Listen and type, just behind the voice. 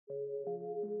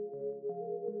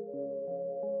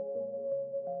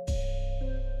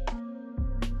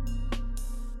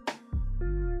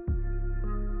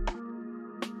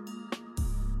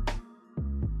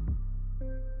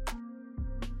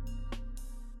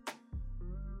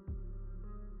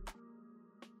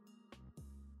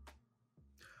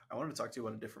I wanted to talk to you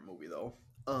about a different movie though.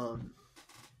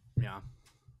 Yeah.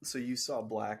 So you saw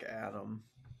Black Adam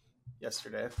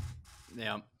yesterday.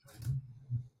 Yeah.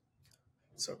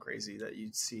 It's so crazy that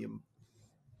you'd see him.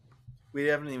 We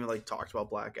haven't even talked about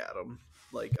Black Adam,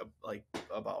 like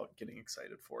about getting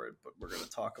excited for it, but we're gonna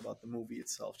talk about the movie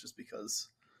itself just because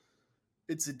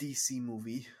it's a DC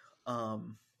movie. We're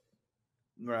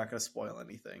not gonna spoil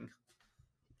anything.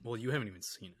 Well, you haven't even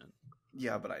seen it.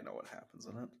 Yeah, but I know what happens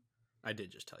in it. I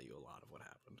did just tell you a lot of what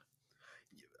happened.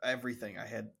 Everything I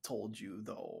had told you,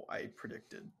 though, I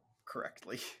predicted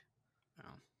correctly.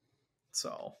 Oh.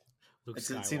 So Luke it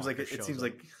seems like Skywalker it seems shows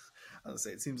like up. I was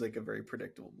gonna say it seems like a very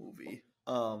predictable movie.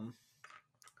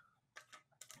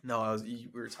 We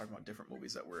were talking about different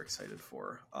movies that we're excited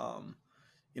for. What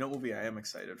movie I am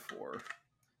excited for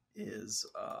is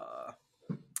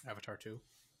Avatar 2.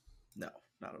 No,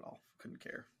 not at all. Couldn't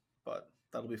care. But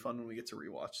that'll be fun when we get to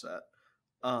rewatch that.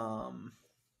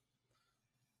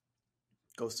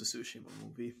 Ghost of Tsushima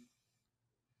movie.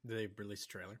 Did they release a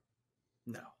trailer?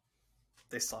 No.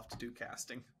 They still have to do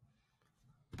casting.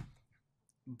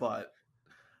 But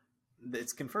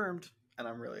it's confirmed, and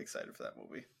I'm really excited for that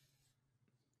movie.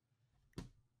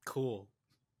 Cool.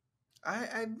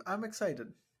 I'm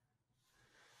excited.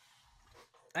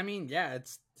 I mean, yeah,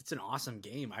 it's an awesome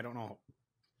game. I don't know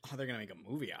how they're gonna make a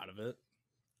movie out of it.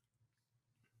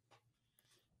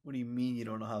 What do you mean you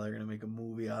don't know how they're gonna make a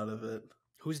movie out of it?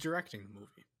 Who's directing the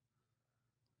movie?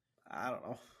 I don't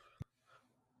know.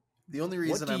 The only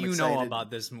reason what do I'm you excited, know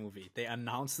about this movie? They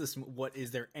announced this. What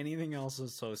is there anything else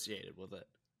associated with it?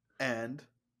 And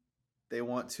they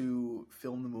want to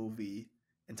film the movie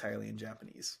entirely in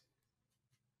Japanese.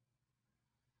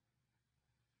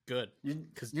 Good,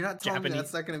 because you're not telling me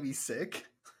that's not going to be sick.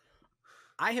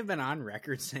 I have been on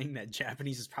record saying that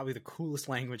Japanese is probably the coolest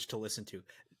language to listen to.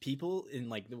 People in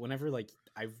whenever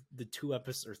I've the 2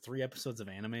 episodes or 3 episodes of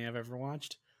anime I've ever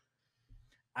watched.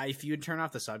 If you turn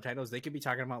off the subtitles, they could be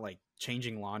talking about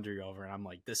changing laundry over, and I'm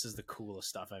like, this is the coolest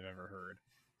stuff I've ever heard.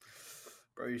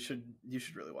 Bro, you should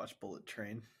really watch Bullet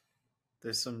Train.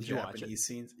 There's some Did Japanese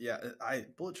scenes. Yeah,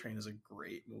 Bullet Train is a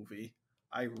great movie.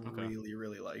 I really,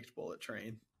 really liked Bullet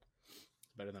Train.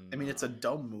 Better than. I mean, it's a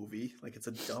dumb movie. It's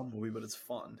a dumb movie, but it's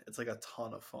fun. It's a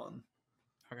ton of fun.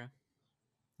 Okay,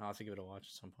 I'll have to give it a watch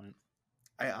at some point.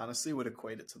 I honestly would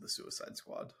equate it to the Suicide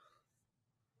Squad.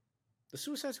 The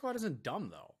Suicide Squad isn't dumb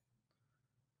though.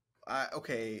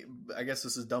 Okay, I guess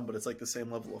this is dumb, but it's the same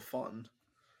level of fun.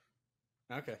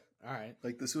 Okay, all right.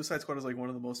 The Suicide Squad is one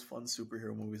of the most fun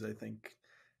superhero movies I think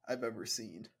I've ever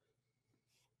seen.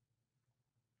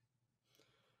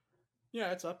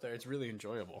 Yeah, it's up there. It's really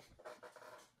enjoyable.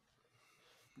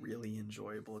 Really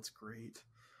enjoyable. It's great.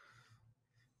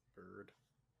 Bird.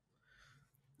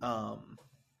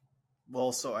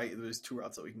 Well, so there's 2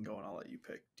 routes that we can go, and I'll let you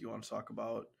pick. Do you want to talk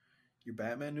about your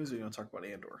Batman news, or do you want to talk about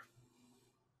Andor?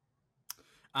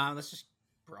 Let's just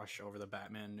brush over the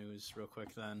Batman news real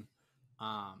quick then.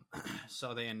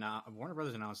 So they announced, Warner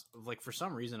Brothers announced, for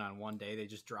some reason on one day they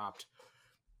just dropped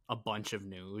a bunch of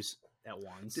news at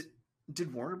once.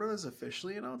 Did Warner Brothers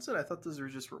officially announce it? I thought those were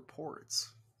just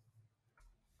reports.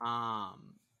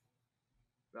 I'm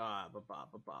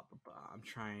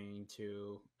trying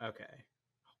to. Okay.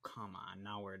 Oh, come on.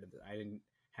 Now I didn't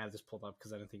have this pulled up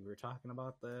because I didn't think we were talking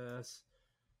about this.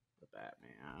 The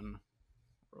Batman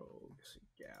Rogues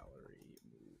Gallery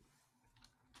move.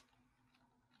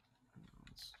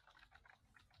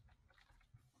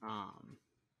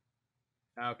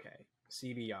 Okay.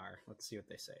 CBR. Let's see what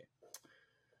they say.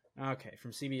 Okay,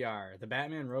 from CBR, the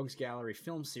Batman Rogues Gallery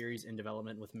film series in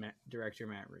development with director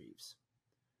Matt Reeves.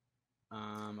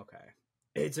 Okay,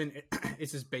 it's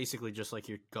just basically just like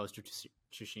your Ghost of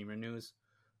Tsushima news.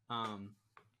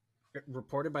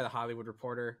 Reported by the Hollywood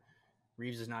Reporter,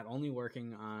 Reeves is not only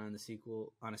working on a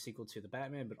sequel to the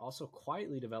Batman, but also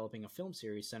quietly developing a film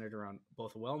series centered around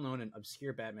both well-known and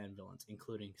obscure Batman villains,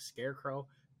 including Scarecrow,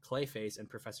 Clayface, and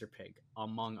Professor Pig,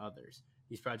 among others.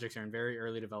 These projects are in very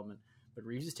early development, but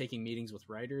Reeves is taking meetings with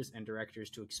writers and directors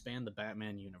to expand the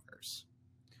Batman universe.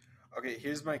 Okay,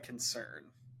 here's my concern.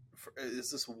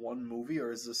 Is this one movie,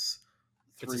 or is this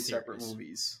 3 separate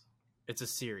movies? It's a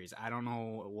series. I don't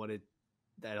know what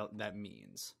that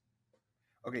means.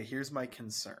 Okay, here's my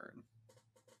concern.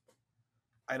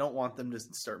 I don't want them to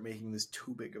start making this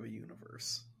too big of a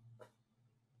universe.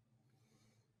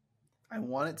 I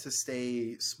want it to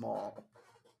stay small.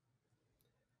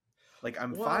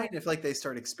 I'm fine if they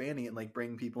start expanding it and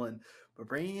bring people in, but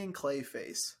bringing in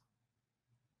Clayface,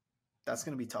 that's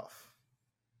going to be tough.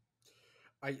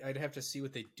 I'd have to see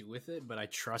what they do with it, but I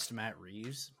trust Matt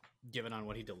Reeves, given on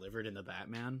what he delivered in the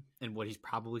Batman and what he's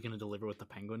probably going to deliver with the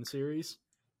Penguin series.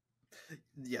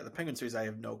 Yeah, the Penguin series, I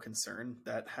have no concern.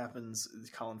 That happens.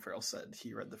 Colin Farrell said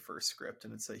he read the first script,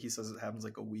 and he says it happens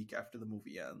like a week after the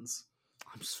movie ends.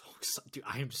 I'm so excited, dude.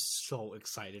 I am so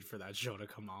excited for that show to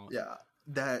come out. Yeah,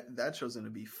 that show's going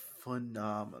to be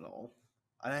phenomenal.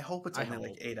 And I hope it's only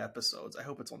like 8 episodes. I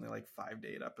hope it's only like 5 to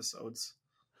 8 episodes.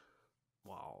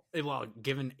 Wow. Well,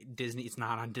 given Disney, it's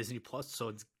not on Disney Plus, so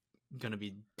it's gonna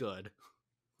be good.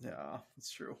 Yeah,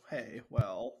 it's true. Hey,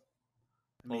 well,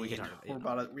 we can talk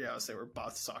about it. We're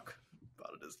about to talk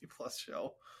about a Disney Plus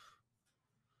show.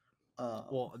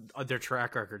 Well, their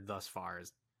track record thus far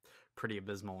is pretty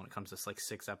abysmal when it comes to like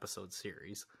 6 episode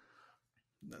series.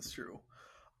 That's true.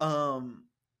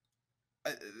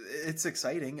 It's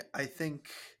exciting. I think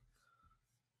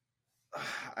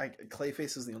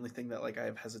Clayface is the only thing that like I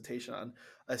have hesitation on.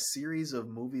 A series of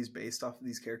movies based off of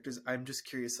these characters, I'm just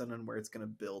curious on where it's going to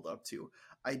build up to.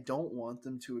 I don't want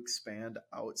them to expand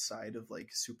outside of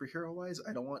like superhero wise.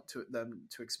 I don't want them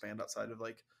to expand outside of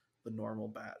like the normal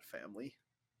Bat family.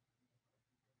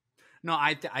 No,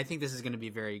 I think this is going to be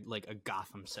very like a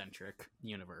Gotham centric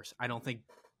universe. I don't think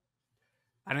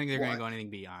they're going to go anything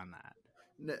beyond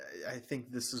that. I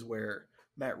think this is where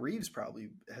Matt Reeves probably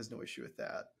has no issue with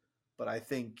that. But I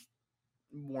think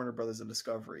Warner Brothers and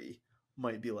Discovery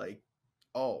might be like,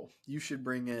 oh, you should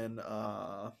bring in,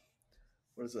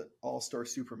 what is it, All-Star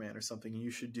Superman or something. You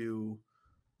should do,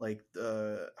 like,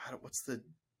 what's the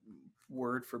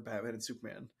word for Batman and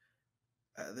Superman?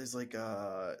 There's like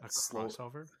a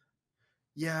crossover?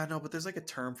 Yeah, no, but there's like a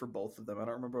term for both of them. I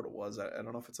don't remember what it was. I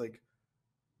don't know if it's like,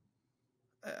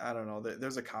 I don't know.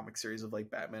 There's a comic series of like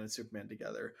Batman and Superman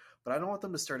together, but I don't want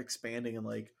them to start expanding and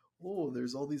like, oh,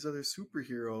 there's all these other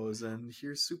superheroes, and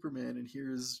here's Superman, and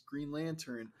here's Green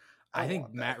Lantern. I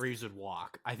think Matt Reeves would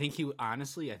walk. I think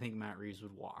Matt Reeves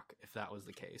would walk if that was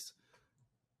the case.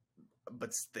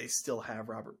 But they still have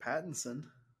Robert Pattinson.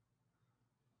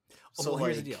 Oh, so well,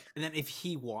 here's the deal. And then if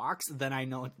he walks, then I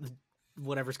know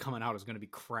whatever's coming out is going to be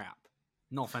crap.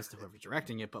 No offense to whoever's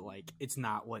directing it, but like it's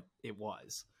not what it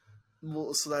was.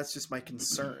 Well, so that's just my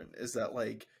concern is that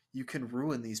like you can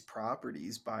ruin these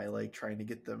properties by like trying to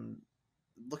get them.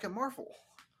 Look at Marvel;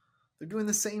 they're doing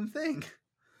the same thing.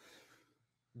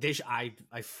 I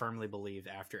firmly believe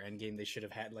after Endgame they should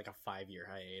have had like a 5-year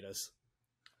hiatus.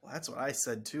 Well, that's what I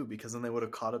said too, because then they would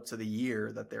have caught up to the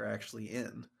year that they're actually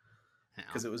in.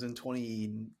 Because it was in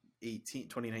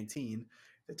 2019.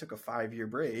 They took a 5-year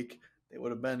break. They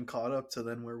would have been caught up to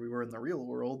then where we were in the real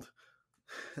world.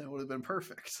 That would have been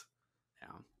perfect.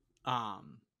 Yeah.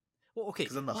 Well, okay.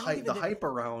 Because then the hype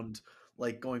around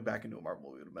like going back into a Marvel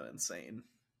movie would have been insane.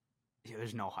 Yeah,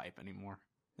 there's no hype anymore.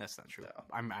 That's not true. Yeah.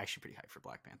 I'm actually pretty hyped for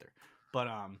Black Panther, but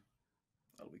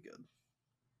that'll be good.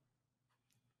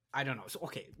 I don't know. So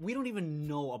okay, we don't even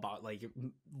know about like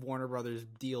Warner Brothers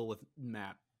deal with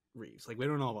Matt Reeves. Like we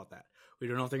don't know about that. We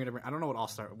don't know if they're gonna bring. I don't know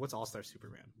what's All-Star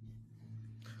Superman.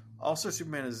 All-Star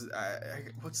Superman is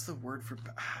what's the word for?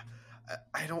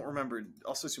 I don't remember.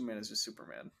 All-Star Superman is just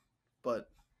Superman, but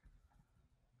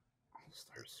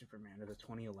All-Star Superman is a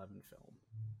 2011 film.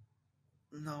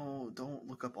 No, don't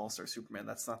look up All-Star Superman.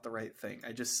 That's not the right thing.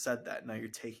 I just said that. Now you're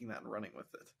taking that and running with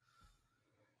it.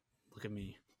 Look at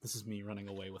me. This is me running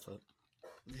away with it.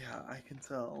 Yeah, I can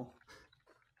tell.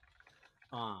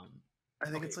 I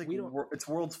think okay, it's like it's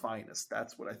World's Finest.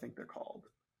 That's what I think they're called.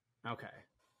 Okay.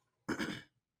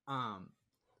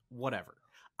 Whatever.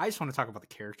 I just want to talk about the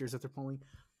characters that they're pulling.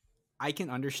 I can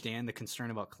understand the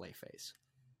concern about Clayface.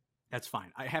 That's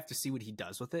fine. I have to see what he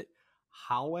does with it.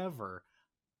 However,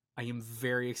 I am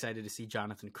very excited to see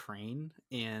Jonathan Crane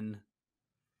in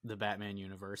the Batman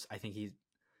universe. I think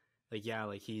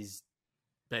he's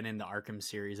been in the Arkham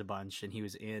series a bunch, and he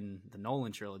was in the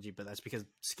Nolan trilogy, but that's because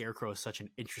Scarecrow is such an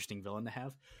interesting villain to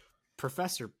have.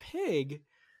 Professor Pig,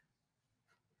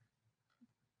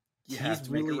 you have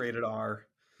to make it rated R.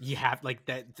 You have like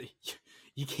that.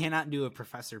 You cannot do a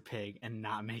Professor Pig and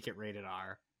not make it rated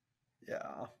R.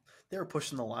 Yeah, they were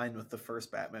pushing the line with the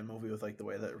first Batman movie with like the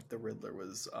way that the Riddler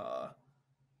was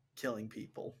killing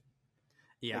people.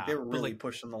 Yeah, like, they were really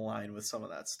pushing the line with some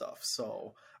of that stuff.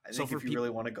 So I think if you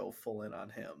really want to go full in on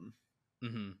him,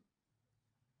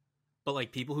 but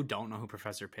like people who don't know who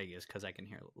Professor Pig is, because I can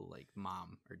hear like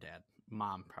mom or dad,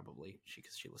 mom probably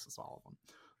because she listens to all of them.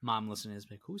 Mom listening is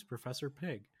like, who's Professor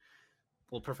Pig?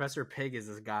 Well, Professor Pig is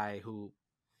this guy who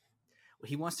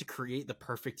he wants to create the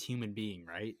perfect human being,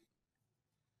 right?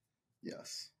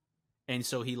 Yes. And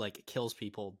so he like kills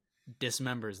people,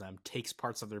 dismembers them, takes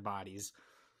parts of their bodies,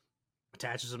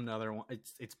 attaches them to other one.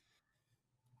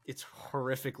 It's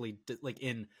horrifically like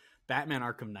in Batman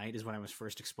Arkham Knight is when I was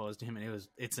first exposed to him, and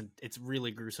it's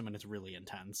really gruesome and it's really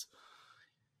intense.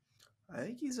 I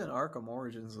think he's in Arkham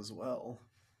Origins as well.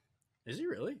 Is he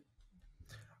really?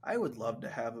 I would love to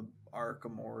have a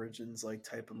Arkham Origins like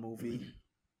type of movie.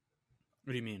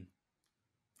 What do you mean?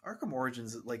 Arkham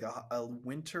Origins is like a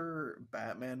winter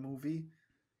Batman movie.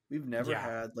 We've never Yeah,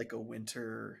 had like a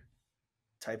winter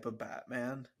type of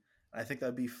Batman. I think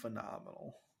that'd be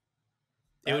phenomenal.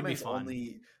 it would be Batman's fun.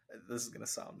 only this is gonna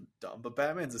sound dumb, but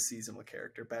Batman's a seasonal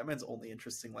character. Batman's only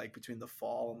interesting like between the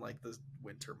fall and like the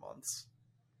winter months.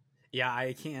 Yeah,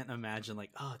 I can't imagine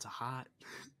like, oh, it's a hot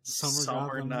summer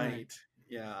Summer Gotham night. night.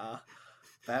 Yeah.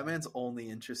 Batman's only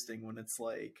interesting when it's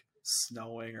like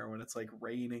snowing or when it's like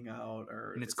raining out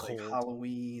or And it's it's like cold.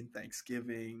 Halloween,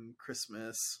 Thanksgiving,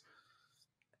 Christmas.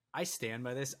 I stand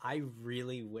by this. I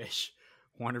really wish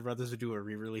Warner Brothers would do a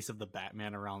re-release of the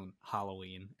Batman around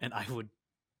Halloween, and I would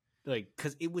like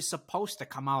because it was supposed to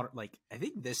come out like I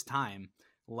think this time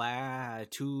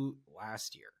last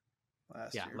year.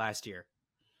 Last Yeah, year. last year.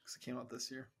 Because it came out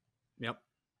this year. Yep.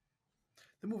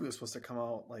 The movie was supposed to come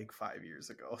out like 5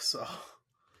 years ago, so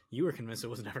You were convinced it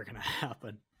was never going to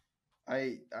happen.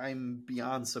 I'm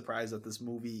beyond surprised that this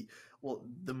movie. Well,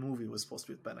 the movie was supposed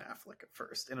to be with Ben Affleck at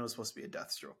first, and it was supposed to be a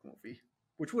Deathstroke movie,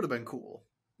 which would have been cool.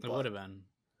 It would have been.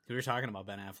 We were talking about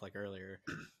Ben Affleck earlier.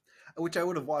 Which I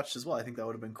would have watched as well. I think that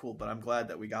would have been cool, but I'm glad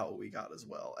that we got what we got as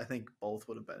well. I think both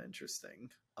would have been interesting.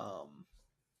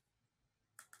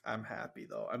 I'm happy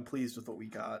though. I'm pleased with what we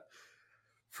got.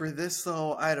 For this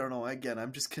though, I don't know. Again,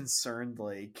 I'm just concerned.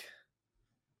 Like,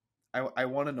 I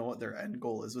want to know what their end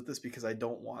goal is with this because I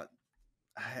don't want.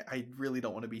 I really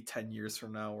don't want to be 10 years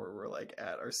from now where we're like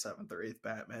at our seventh or eighth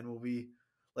Batman movie,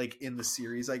 like in the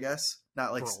series, I guess.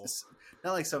 Not like Bro.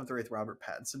 not like seventh or eighth Robert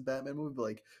Pattinson Batman movie, but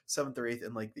like seventh or eighth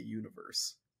in like the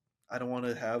universe. I don't want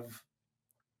to have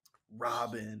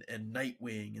Robin and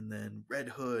Nightwing and then Red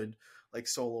Hood like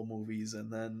solo movies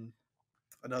and then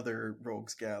another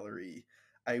Rogues Gallery.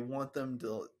 I want them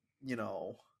to,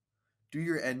 do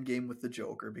your end game with the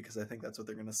Joker because I think that's what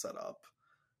they're going to set up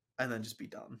and then just be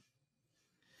done.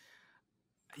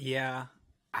 Yeah.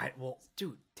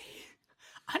 Dude,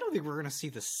 I don't think we're going to see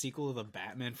the sequel of the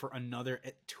Batman for another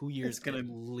 2 years It's gonna at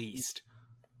least.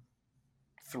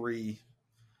 3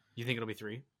 You think it'll be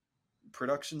 3?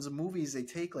 productions of movies, they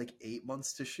take like 8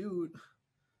 months to shoot.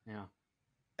 Yeah.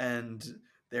 And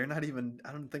they're not even,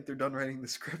 I don't think they're done writing the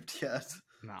script yet.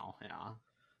 No, yeah.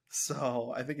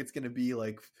 So I think it's going to be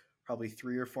like probably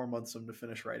 3 or 4 months for them to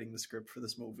finish writing the script for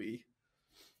this movie.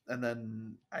 And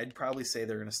then I'd probably say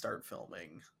they're going to start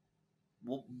filming.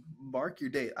 Well, mark your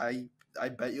date. I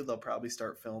bet you they'll probably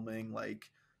start filming like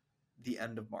the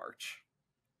end of March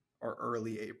or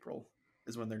early April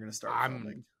is when they're going to start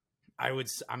filming. I'm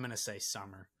going to say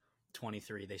summer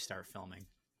 23 they start filming.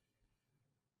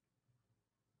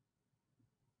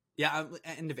 Yeah,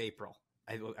 end of April.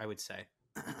 I would say.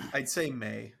 I'd say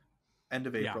May. End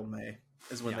of April, Yeah. May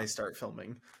is when they start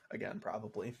filming again,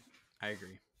 probably. I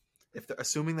agree. If they're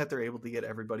assuming that they're able to get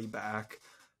everybody back,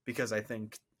 because I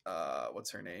think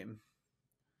what's her name?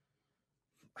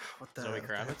 Zoe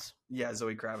Kravitz? Yeah,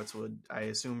 Zoe Kravitz would. I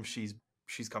assume she's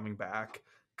coming back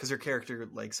because her character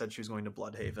like said she was going to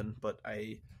Bloodhaven, but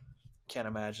I can't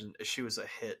imagine she was a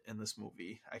hit in this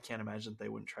movie. I can't imagine they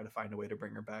wouldn't try to find a way to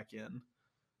bring her back in.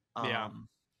 Yeah.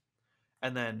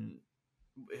 And then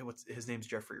his name's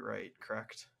Jeffrey Wright,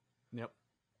 correct? Yep.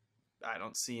 I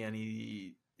don't see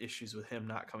any issues with him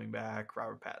not coming back.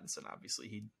 Robert Pattinson, obviously,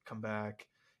 he'd come back.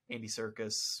 Andy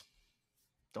Serkis,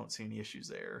 don't see any issues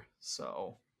there.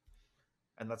 So,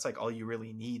 and that's like all you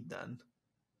really need then.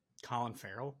 Colin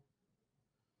Farrell?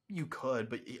 You could,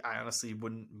 but I honestly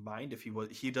wouldn't mind if he was.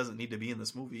 He doesn't need to be in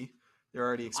this movie. They're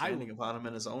already expanding upon him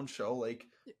in his own show. Like,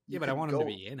 yeah, but I want him to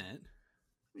be in it.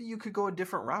 You could go a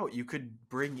different route. You could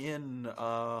bring in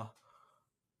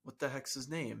what the heck's his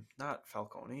name? Not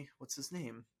Falcone. What's his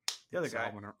name? The other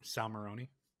guy. Sal Maroni.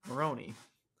 Maroni.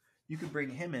 You could bring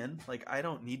him in. Like, I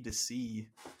don't need to see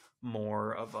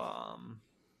more of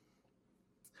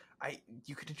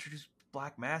you could introduce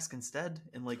Black Mask instead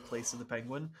in like place of the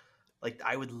Penguin. Like,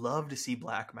 I would love to see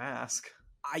Black Mask.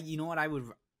 You know what I would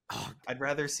I'd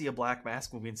rather see a Black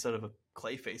Mask movie instead of a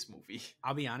Clayface movie.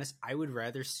 I'll be honest, I would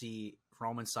rather see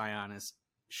Roman Sionis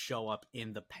show up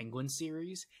in the Penguin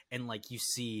series and like you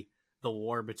see the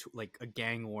war between like a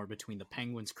gang war between the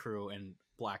Penguins crew and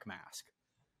Black Mask.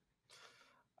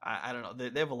 I don't know.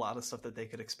 They have a lot of stuff that they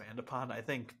could expand upon. I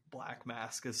think Black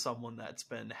Mask is someone that's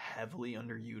been heavily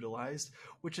underutilized,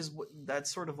 which is that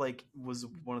sort of like was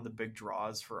one of the big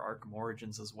draws for Arkham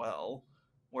Origins as well,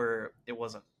 where it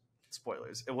wasn't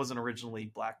spoilers. It wasn't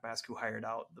originally Black Mask who hired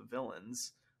out the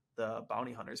villains, the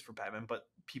bounty hunters for Batman, but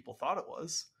people thought it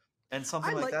was, and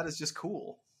something like that is just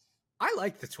cool. I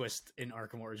like the twist in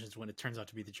Arkham Origins when it turns out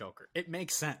to be the Joker. It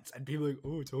makes sense, and people are like,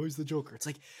 oh, it's always the Joker. It's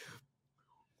like,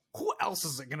 who else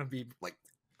is it gonna be? Like,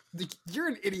 you're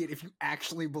an idiot if you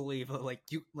actually believe that, like,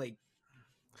 you like.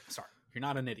 Sorry, you're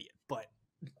not an idiot, but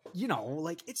you know,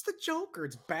 like, it's the Joker.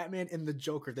 It's Batman and the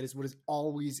Joker. That is what it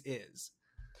always is.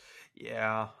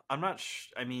 Yeah, I'm not.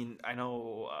 I mean, I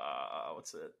know.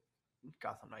 What's it?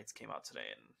 Gotham Knights came out today,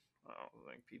 and I don't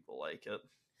think people like it.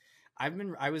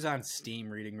 I was on Steam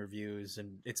reading reviews,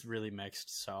 and it's really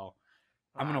mixed. So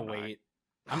I'm gonna wait.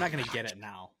 I'm not gonna get it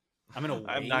now. I'm gonna wait.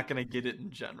 I'm not gonna get it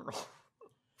in general.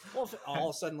 Well, if all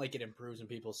of a sudden like it improves and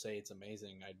people say it's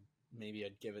amazing, I'd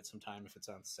give it some time if it's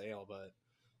on sale. But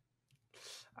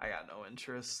I got no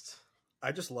interest.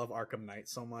 I just love Arkham Knight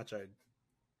so much. I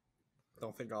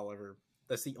don't think I'll ever.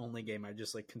 That's the only game I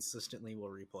just like consistently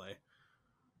will replay.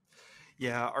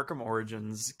 Yeah, Arkham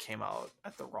Origins came out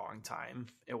at the wrong time.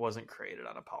 It wasn't created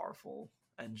on a powerful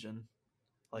engine.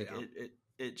 Like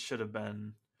it should have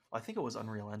been. Well, I think it was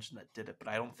Unreal Engine that did it, but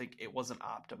I don't think it wasn't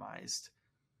optimized.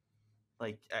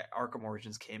 Like Arkham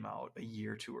Origins came out a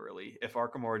year too early. If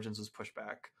Arkham Origins was pushed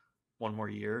back one more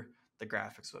year, the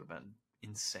graphics would have been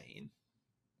insane.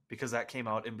 Because that came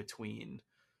out in between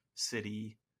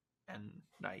City and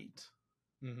Night.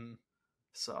 Mm-hmm.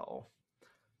 So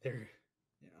they're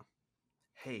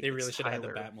hey, they really should have had the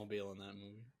Batmobile in that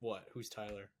movie. What? Who's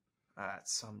Tyler?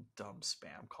 Some dumb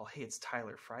spam call. Hey, it's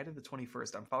Tyler. Friday the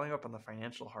 21st. I'm following up on the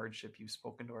financial hardship you've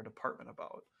spoken to our department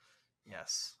about.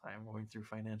 Yes, I am going through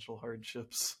financial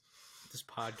hardships. This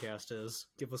podcast is.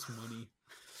 Give us money.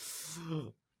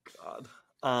 God.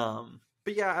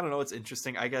 But yeah, I don't know. It's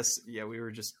interesting. I guess, yeah, we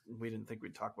didn't think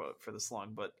we'd talk about it for this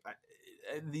long, but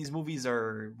these movies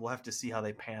we'll have to see how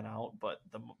they pan out. But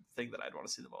the thing that I'd want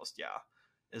to see the most,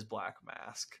 is Black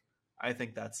Mask. I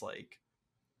think that's like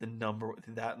that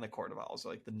and the Court of Owls are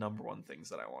like the number one things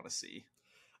that I want to see.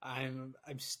 I'm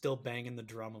still banging the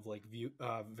drum of like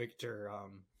Victor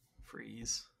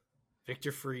Freeze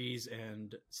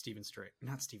and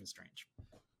not Stephen Strange.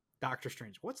 Doctor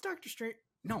Strange. What's Doctor Strange?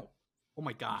 No. Oh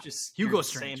my god. Hugo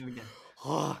Strange.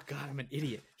 Oh god, I'm an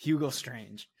idiot. Hugo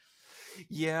Strange.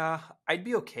 Yeah, I'd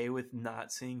be okay with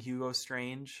not seeing Hugo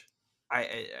Strange.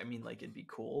 I mean, like, it'd be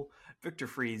cool. Victor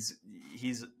Freeze,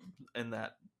 he's in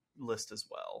that list as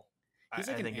well. He's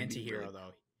like an anti-hero,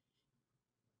 though.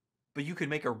 But you could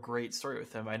make a great story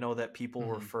with him. I know that people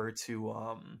refer to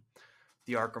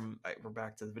the Arkham. We're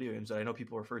back to the video games. I know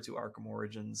people refer to Arkham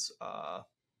Origins.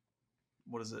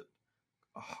 What is it?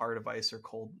 A Heart of Ice or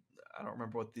Cold? I don't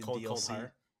remember what the DLC. Cold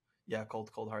Heart. Yeah, Cold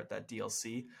Heart. That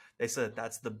DLC. They said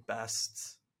that's the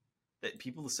best. That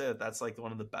people say that that's like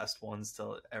one of the best ones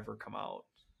to ever come out.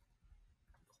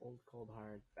 Cold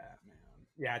Heart Batman.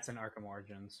 Yeah, it's in Arkham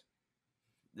Origins.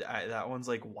 That one's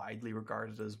like widely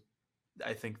regarded as,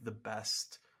 I think, the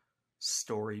best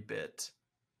story bit.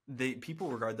 People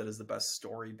regard that as the best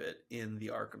story bit in the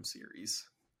Arkham series.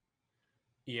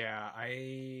 Yeah,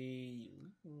 I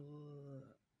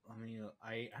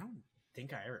don't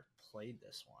think I ever played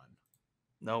this one.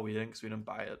 No, we didn't, because we didn't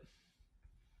buy it.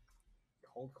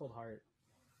 Cold Heart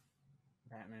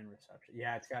Batman reception.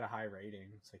 Yeah, it's got a high rating.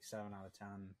 It's like 7 out of 10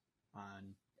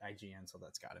 on IGN, so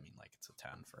that's got to mean like it's a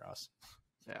 10 for us.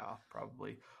 Yeah,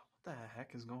 probably. What the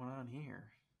heck is going on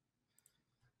here?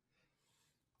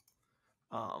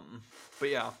 But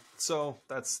yeah, so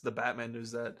that's the Batman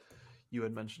news that you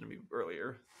had mentioned to me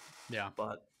earlier. Yeah,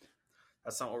 but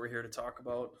that's not what we're here to talk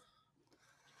about.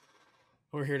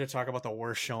 We're here to talk about the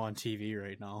worst show on TV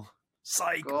right now.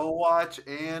 Psych. Go watch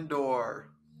Andor.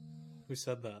 Who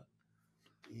said that?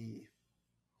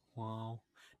 Wow,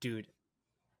 dude,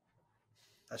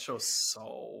 that show's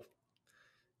so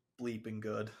bleeping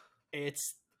good.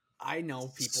 I know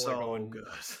people so are going good.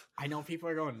 I know people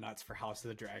are going nuts for House of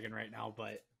the Dragon right now,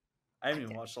 but I haven't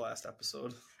even watched the last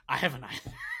episode. I haven't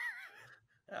either.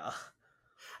 Yeah,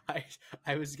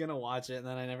 I was gonna watch it and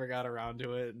then I never got around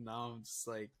to it, and now I'm just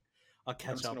like, I'll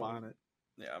catch up on it.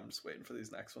 Yeah, I'm just waiting for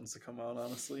these next ones to come out,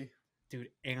 honestly. Dude,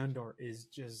 Andor is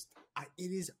just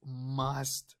it is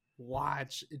must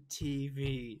watch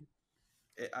TV.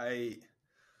 It's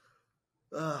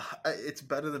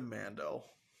better than Mando.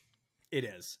 It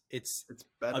is. It's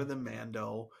better than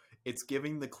Mando. It's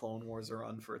giving the Clone Wars a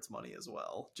run for its money as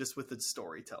well, just with its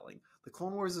storytelling. The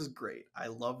Clone Wars is great. I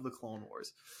love the Clone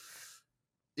Wars.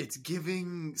 It's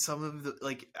giving some of the,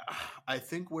 like, I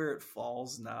think where it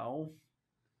falls now,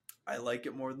 I like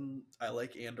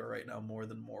Andor right now more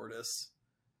than Mortis,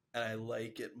 and I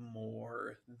like it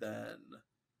more than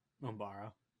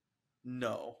Umbara.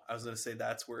 No, I was going to say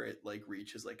that's where it like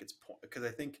reaches like its point, because I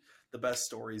think the best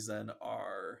stories then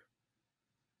are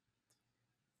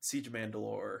Siege of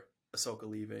Mandalore Ahsoka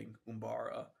leaving,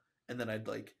 Umbara, and then I'd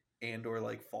like Andor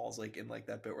like falls like in like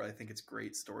that bit where I think it's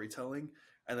great storytelling,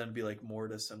 and then be like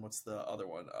Mortis and what's the other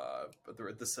one? But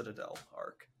the Citadel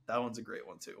arc. That one's a great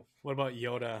one too. What about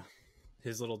Yoda?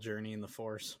 His little journey in the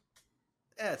Force.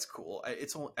 It's cool.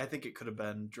 I think it could have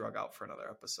been drug out for another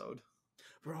episode.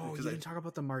 Bro, you didn't talk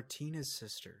about the Martinez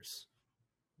sisters.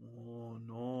 Oh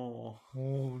no!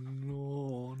 Oh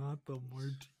no! Not the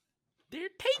Martinez. They're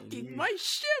taking my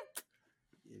ship.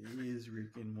 It is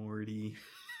Rick and Morty.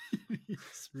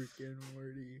 It's Rick and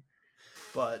Morty.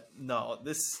 But no,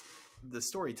 the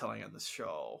storytelling on this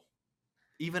show,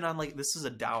 even on like this is a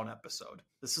down episode.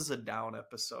 This is a down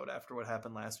episode after what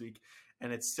happened last week,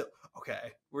 and it's still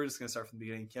okay. We're just gonna start from the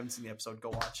beginning. If you haven't seen the episode, go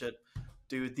watch it,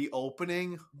 dude. The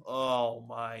opening, oh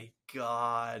my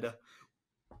god!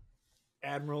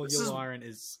 Admiral Yularen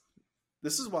is.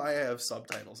 This is why I have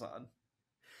subtitles on.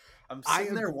 I'm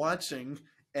sitting there watching,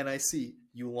 and I see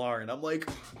Yularen. I'm like,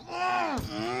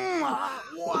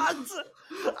 what?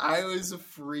 I was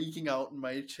freaking out in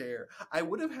my chair. I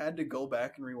would have had to go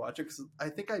back and rewatch it because I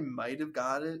think I might have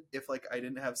got it if like I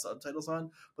didn't have subtitles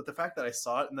on. But the fact that I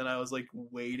saw it and then I was like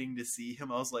waiting to see him,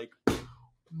 I was like,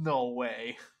 no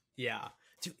way. Yeah.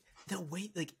 Dude, the way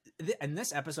like in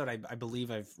this episode, I believe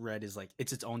I've read is like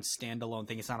it's its own standalone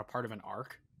thing. It's not a part of an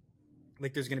arc.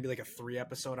 Like there's going to be like a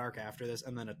 3-episode arc after this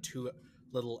and then a 2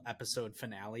 little episode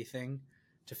finale thing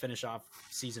to finish off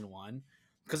season 1.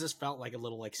 Because this felt like a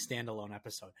little like standalone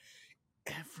episode.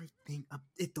 Everything,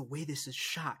 the way this is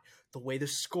shot, the way the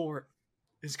score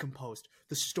is composed,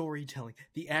 the storytelling,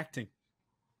 the acting.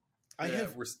 We're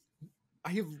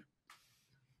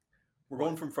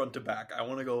going from front to back. I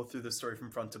want to go through the story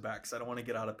from front to back because I don't want to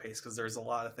get out of pace because there's a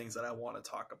lot of things that I want to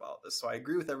talk about this. So I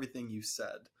agree with everything you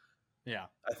said. Yeah.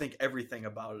 I think everything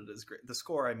about it is great. The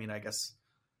score, I mean, I guess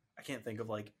I can't think of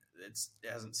like it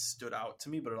hasn't stood out to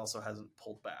me, but it also hasn't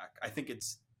pulled back. I think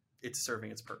it's serving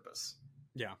its purpose.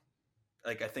 Yeah.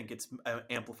 Like I think it's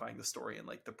amplifying the story in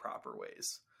like the proper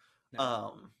ways.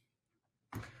 No.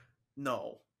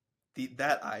 No.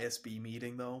 That ISB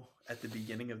meeting though at the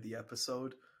beginning of the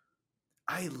episode,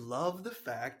 I love the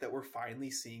fact that we're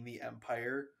finally seeing the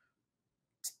Empire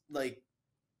like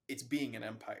it's being an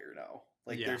empire now.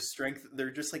 Like their strength,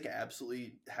 they're just like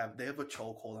absolutely they have a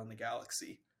chokehold on the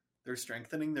galaxy. They're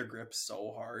strengthening their grip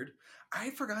so hard.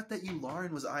 I forgot that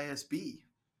Yularen was ISB.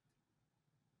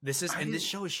 This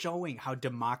show is showing how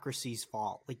democracies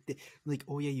fall. Like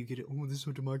oh yeah, you get it. Oh, this is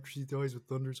how democracy dies with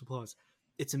thunderous applause.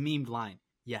 It's a memed line.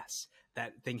 Yes,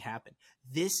 that thing happened.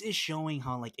 This is showing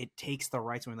how like it takes the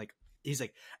rights when like he's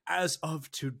like, as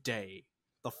of today,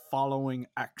 the following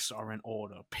acts are in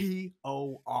order.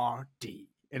 PORD.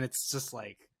 And it's just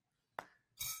like,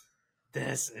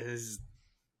 this is...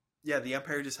 Yeah, the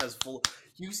Empire just has full...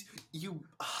 You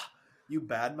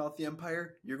badmouth the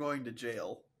Empire, you're going to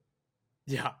jail.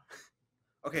 Yeah.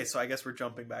 Okay, so I guess we're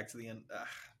jumping back to the end.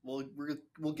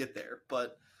 We'll get there.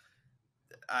 But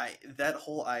that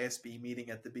whole ISB meeting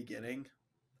at the beginning,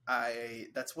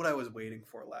 that's what I was waiting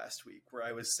for last week, where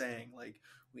I was saying, like,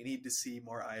 we need to see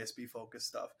more ISB-focused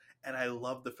stuff. And I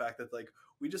love the fact that, like,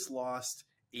 we just lost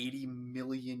 80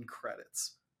 million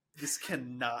credits. This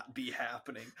cannot be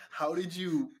happening. How did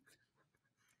you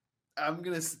F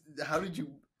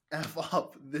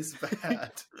up this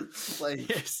bad? Like,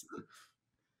 yes.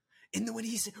 And then when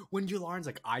Yularen's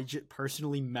like, I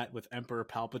personally met with Emperor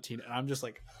Palpatine, and I'm just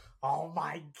like, oh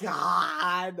my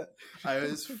god. I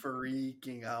was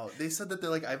freaking out. They said that they're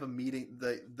like, I have a meeting.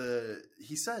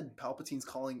 He said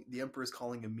the Emperor's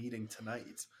calling a meeting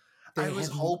tonight. I was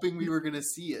hoping we were gonna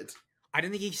see it. I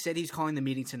didn't think he said he's calling the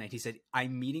meeting tonight. He said,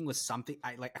 I'm meeting with something.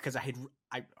 I like, because I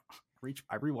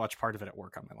rewatched part of it at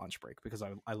work on my lunch break because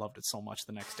I loved it so much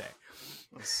the next day.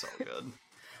 That's so good.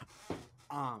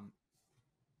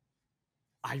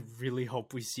 I really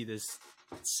hope we see this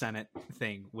Senate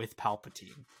thing with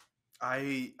Palpatine.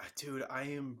 I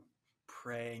am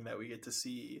praying that we get to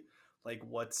see like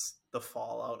what's the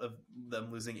fallout of them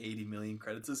losing 80 million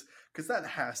credits is, because that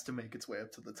has to make its way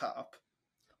up to the top.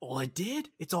 Well, it did.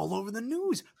 It's all over the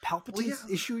news. Palpatine's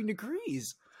issuing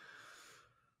degrees.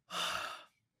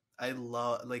 I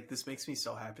love, like, this makes me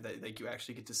so happy that like you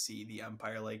actually get to see the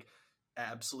Empire like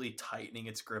absolutely tightening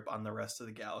its grip on the rest of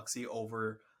the galaxy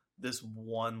over this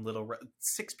one little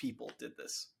 6 people did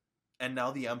this, and now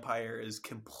the Empire is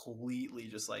completely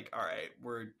just like, all right,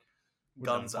 we're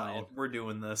guns out, we're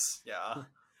doing this. Yeah,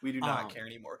 we do not care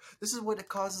anymore. This is what it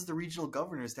causes the regional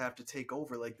governors to have to take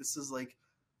over. Like this is like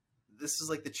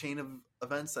the chain of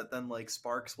events that then like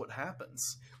sparks what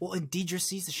happens. Well, and Deidre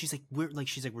sees that she's like,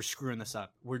 we're screwing this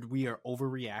up. We are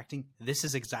overreacting. This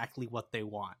is exactly what they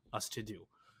want us to do.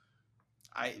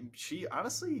 She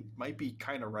honestly might be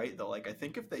kind of right though. Like I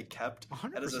think if they kept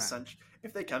it as 100%.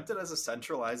 if they kept it as a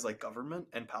centralized like government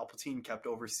and Palpatine kept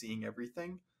overseeing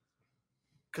everything,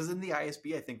 because in the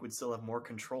ISB I think would still have more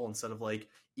control instead of like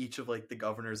each of like the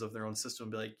governors of their own system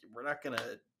would be like, we're not gonna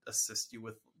assist you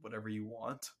with whatever you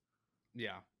want,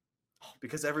 Yeah.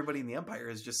 because everybody in the Empire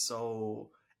is just so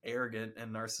arrogant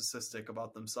and narcissistic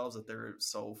about themselves that they're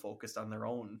so focused on their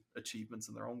own achievements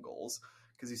and their own goals.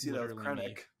 Because you see that with Literally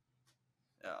me. Krennic.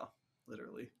 Yeah,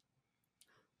 literally.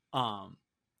 I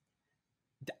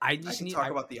I just can need. talk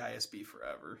about the ISB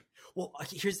forever. Well,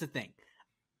 here's the thing.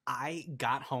 I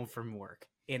got home from work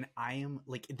and I am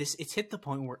like this. It's hit the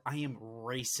point where I am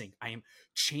racing. I am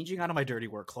changing out of my dirty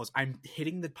work clothes. I'm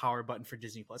hitting the power button for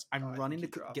Disney Plus. Oh, I'm I running to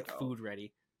think you dropped get out. food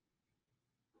ready.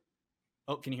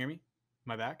 Oh, can you hear me?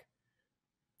 Am I back?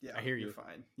 Yeah, I hear you're you.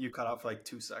 fine. You cut out for like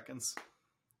 2 seconds.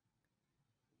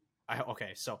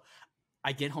 Okay, so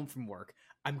I get home from work.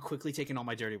 I'm quickly taking all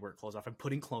my dirty work clothes off. I'm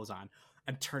putting clothes on.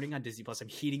 I'm turning on Disney Plus. I'm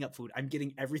heating up food. I'm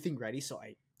getting everything ready. So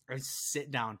I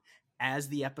sit down. As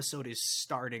the episode is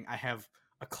starting, I have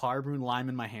a Clarbroon lime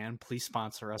in my hand. Please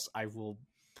sponsor us. I will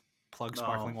plug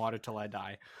sparkling water till I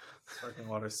die. Sparkling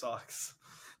water sucks.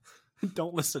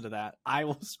 Don't listen to that. I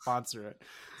will sponsor it.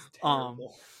 It's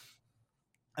terrible.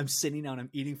 I'm sitting down, I'm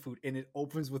eating food, and it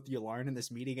opens with the alarm in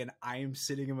this meeting, and I am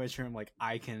sitting in my chair. I'm like,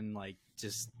 I can like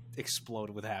just explode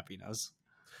with happiness.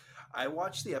 I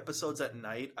watch the episodes at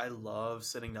night. I love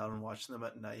sitting down and watching them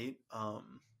at night. I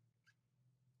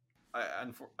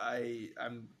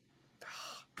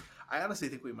honestly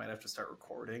think we might have to start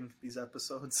recording these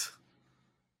episodes.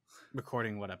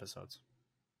 Recording what episodes?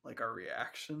 Like our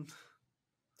reaction.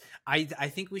 I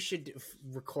think we should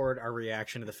record our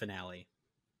reaction to the finale.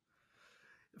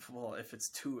 Well, if it's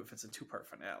a 2-part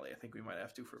finale, I think we might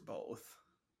have to for both.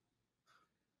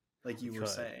 Like you were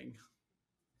saying.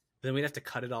 Then we'd have to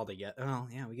cut it all together. Oh,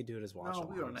 yeah, we could do it as watch. No,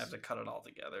 we don't have to cut it all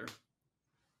together.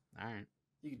 All right.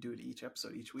 You can do it each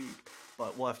episode each week,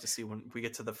 but we'll have to see when we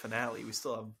get to the finale. We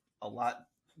still have a lot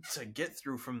to get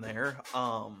through from there.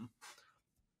 I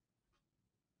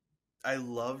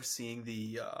loved seeing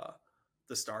the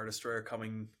Star Destroyer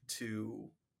coming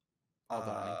to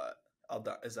Aldhani.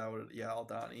 Is that what? Yeah,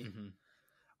 Aldhani. Mm-hmm.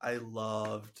 I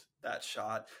loved that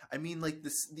shot. I mean, like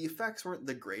the effects weren't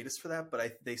the greatest for that,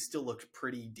 but they still looked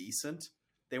pretty decent.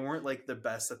 They weren't like the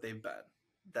best that they've been.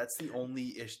 That's the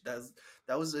only issue.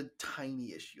 That was a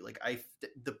tiny issue. Like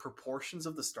the proportions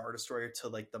of the Star Destroyer to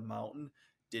like the mountain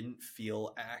didn't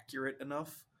feel accurate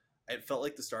enough. It felt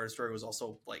like the Star Destroyer was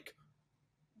also like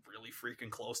really freaking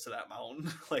close to that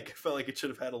mountain. Like I felt like it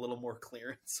should have had a little more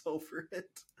clearance over it.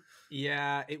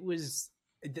 Yeah, it was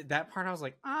that part. I was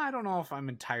like, I don't know if I'm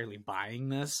entirely buying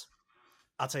this.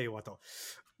 I'll tell you what though,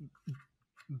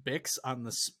 Bix on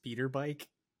the speeder bike,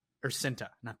 or Cinta,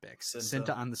 not Bix,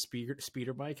 Cinta on the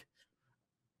speeder bike.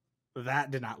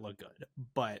 That did not look good,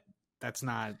 but that's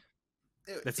not.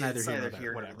 That's neither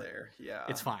here nor there. Yeah,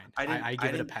 it's fine. I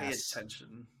give it a pass. pass. Pay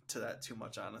attention to that too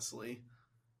much, honestly,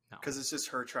 No. Because it's just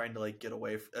her trying to like get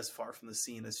away as far from the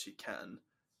scene as she can.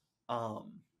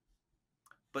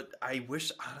 But I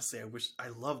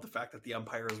love the fact that the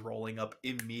Empire is rolling up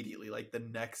immediately, like the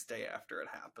next day after it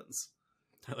happens.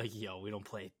 Like, yo, we don't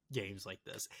play games like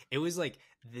this. It was like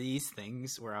these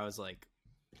things where I was like,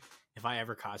 if I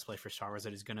ever cosplay for Star Wars,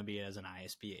 it is going to be as an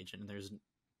ISB agent.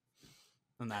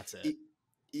 And that's it.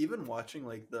 Even watching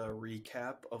like the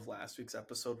recap of last week's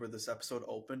episode where this episode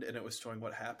opened and it was showing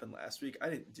what happened last week.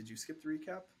 Did you skip the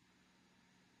recap?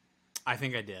 I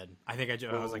think I did. I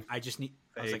was like, I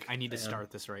need to start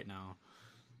this right now.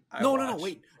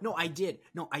 Wait. No, I did.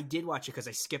 No, I did watch it because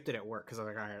I skipped it at work because I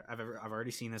was like, all right, I've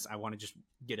already seen this. I want to just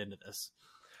get into this.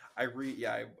 I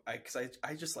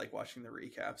just like watching the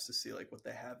recaps to see like what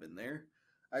they have in there.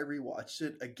 I rewatched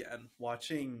it again,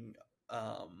 watching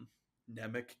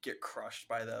Nemec get crushed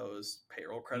by those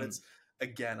payroll credits.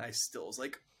 Again, I still was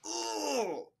like,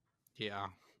 oh yeah.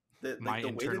 The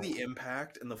weight of the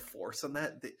impact and the force on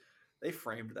that, they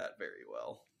framed that very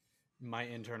well. My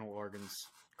internal organs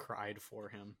cried for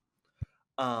him.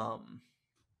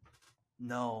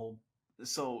 No.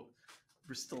 So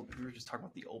we were just talking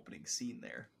about the opening scene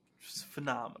there. Just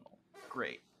phenomenal.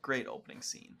 Great opening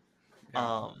scene.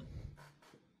 Yeah.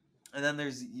 And then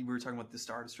we were talking about the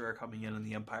Star Destroyer coming in and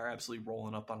the Empire absolutely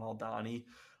rolling up on Aldhani.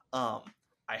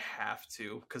 I have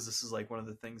to, because this is like one of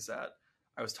the things that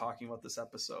I was talking about this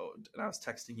episode and I was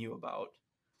texting you about.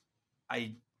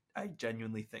 I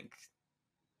genuinely think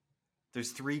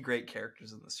there's 3 great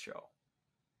characters in this show.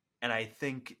 And I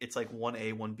think it's like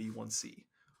 1A, 1B, 1C.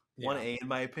 Yeah. 1A, in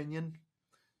my opinion,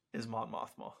 is Mon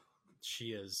Mothma.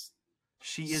 She is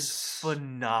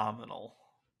phenomenal.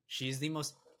 She's the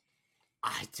most.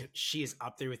 She is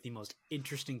up there with the most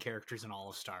interesting characters in all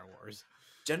of Star Wars.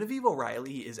 Genevieve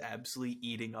O'Reilly is absolutely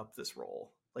eating up this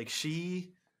role. Like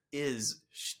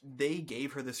they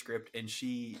gave her the script and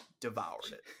she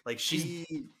devoured it. Like she's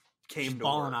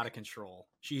balling out of control.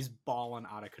 She's balling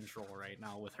out of control right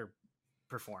now with her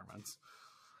performance.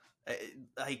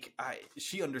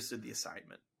 She understood the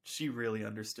assignment. She really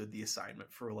understood the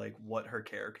assignment for like what her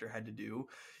character had to do.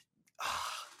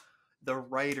 The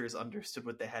writers understood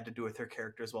what they had to do with her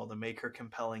character as well to make her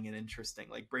compelling and interesting.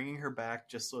 Like bringing her back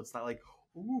just so it's not like,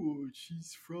 oh,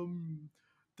 she's from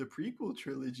the prequel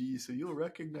trilogy, so you'll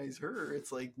recognize her.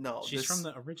 It's like, no, she's from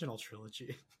the original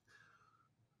trilogy.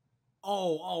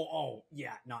 Oh,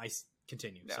 yeah. No, I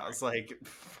continue. Yeah, it's like,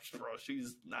 bro,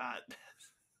 she's not.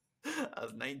 That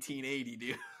was 1980,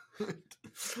 dude.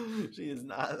 She is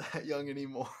not that young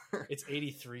anymore. It's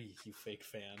 83, you fake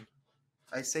fan.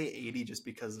 I say 80 just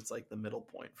because it's like the middle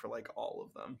point for like all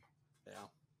of them.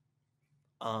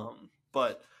 Yeah.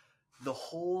 But the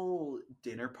whole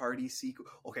dinner party sequence.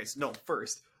 Okay, so no,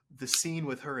 first the scene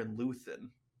with her and Luthen,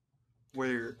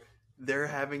 where they're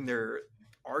having their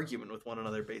argument with one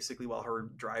another basically while her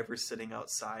driver's sitting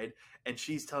outside, and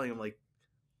she's telling him like,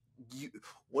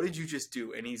 what did you just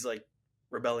do? And he's like,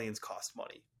 rebellions cost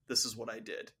money. This is what I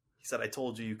did. He said, I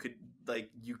told you you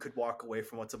could walk away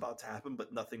from what's about to happen,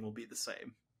 but nothing will be the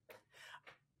same.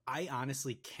 I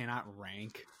honestly cannot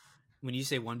rank when you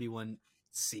say 1B1C,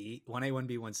 1A,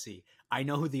 1B1C. I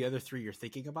know who the other three you're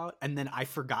thinking about, and then I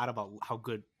forgot about how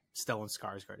good Stellan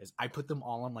Skarsgård is. I put them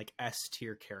all on like S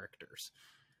tier characters.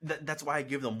 That's why I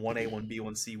give them 1A, 1B,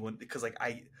 1C, because like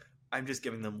I'm just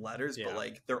giving them letters, but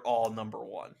like they're all number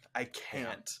one. I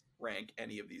can't rank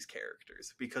any of these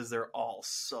characters because they're all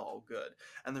so good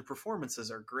and their performances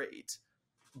are great.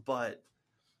 But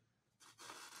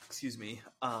excuse me,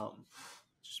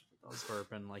 just I was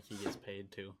burping like he gets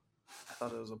paid to. I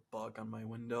thought it was a bug on my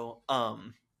window.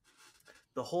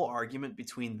 The whole argument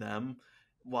between them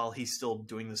while he's still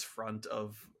doing this front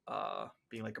of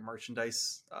being like a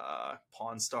merchandise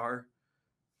pawn star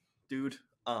dude.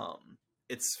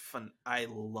 It's fun. I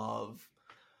love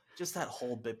just that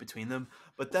whole bit between them.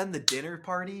 But then the dinner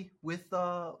party with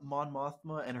Mon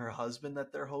Mothma and her husband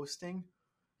that they're hosting.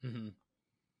 Mm-hmm.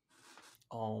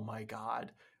 Oh my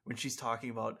god. When she's talking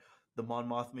about the Mon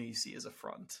Mothma you see as a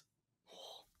front.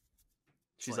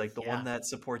 She's like the one that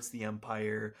supports the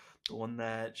Empire, the one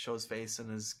that shows face and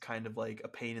is kind of like a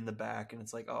pain in the back. And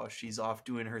it's like, oh, she's off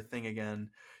doing her thing again.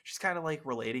 She's kind of like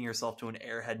relating herself to an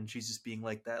airhead, and she's just being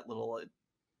like that little...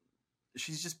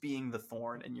 she's just being the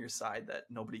thorn in your side that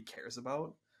nobody cares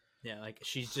about. Yeah, like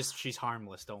she's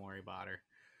harmless. Don't worry about her.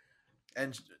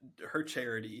 And her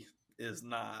charity is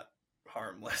not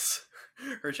harmless.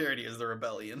 Her charity is the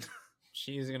rebellion.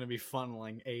 She's going to be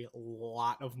funneling a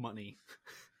lot of money.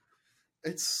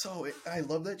 I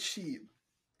love that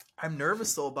I'm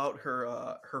nervous though about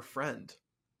her friend,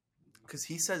 because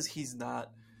he says he's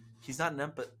not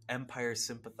an Empire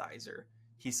sympathizer.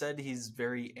 He said he's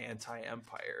very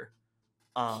anti-Empire.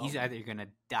 He's either gonna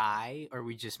die or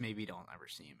we just maybe don't ever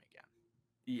see him again.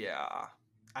 Yeah,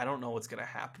 I don't know what's gonna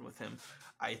happen with him.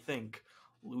 I think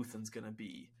Luthen's gonna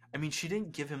be... I mean, she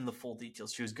didn't give him the full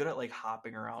details. She was good at like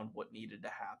hopping around what needed to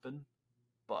happen,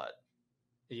 but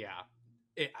yeah,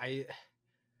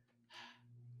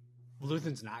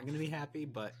 Luthen's not gonna be happy.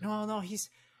 But no, he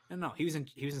was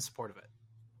in support of it.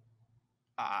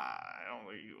 I don't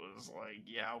think he was like,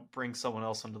 yeah, bring someone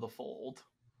else into the fold.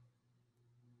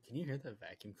 Can you hear the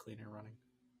vacuum cleaner running?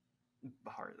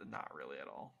 Not really at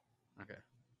all. Okay.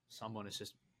 Someone is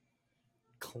just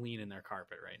cleaning their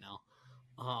carpet right now.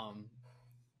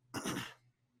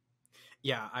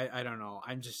 Yeah, I don't know.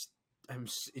 I'm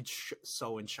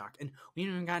so in shock. And we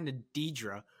haven't even gotten to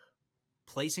Deidre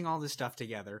placing all this stuff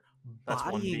together. That's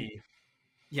 1B.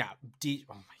 Yeah,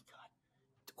 oh my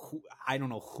god. I don't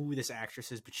know who this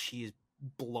actress is, but she is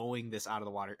blowing this out of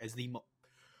the water as the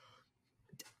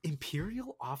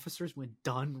Imperial officers, when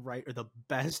done right, are the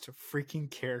best freaking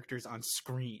characters on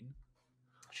screen.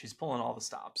 She's pulling all the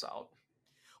stops out.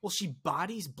 Well, she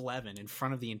bodies Blevin in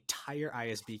front of the entire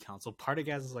ISB council.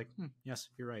 Partagaz is like, yes,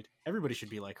 you're right. Everybody should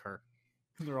be like her.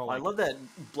 And they're all I love that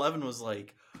Blevin was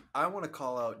like, I want to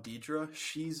call out Deidre.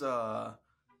 She's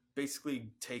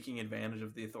basically taking advantage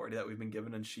of the authority that we've been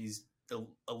given, and she's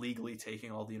illegally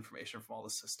taking all the information from all the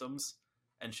systems,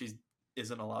 and she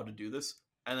isn't allowed to do this.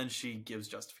 And then she gives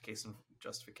justification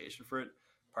for it.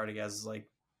 Partagaz is like,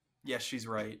 yes, she's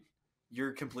right.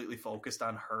 You're completely focused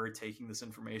on her taking this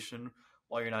information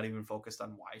while you're not even focused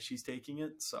on why she's taking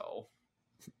it. So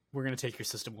we're going to take your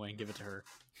system away and give it to her.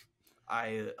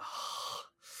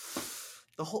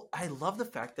 I love the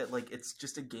fact that like it's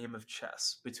just a game of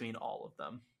chess between all of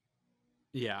them.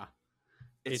 Yeah.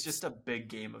 It's just a big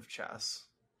game of chess.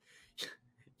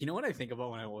 You know what I think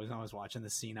about when I was watching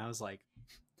this scene? I was like,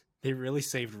 they really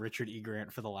saved Richard E.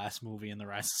 Grant for the last movie in The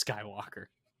Rise of Skywalker.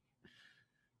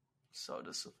 So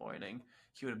disappointing.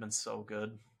 He would have been so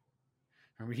good.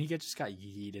 Remember, he just got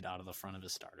yeeted out of the front of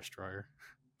his Star Destroyer.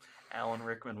 Alan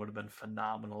Rickman would have been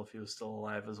phenomenal if he was still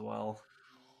alive as well.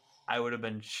 I would have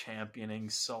been championing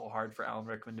so hard for Alan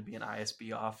Rickman to be an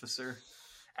ISB officer.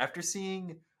 After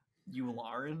seeing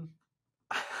Yularen,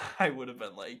 I would have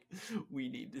been like, we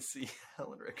need to see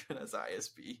Alan Rickman as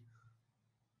ISB.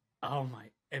 Oh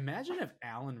my! Imagine if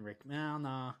Alan Rickman.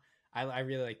 No, I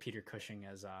really like Peter Cushing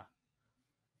as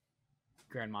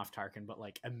Grand Moff Tarkin, but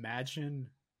like, imagine.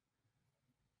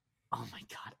 Oh my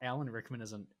God, Alan Rickman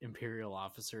as an Imperial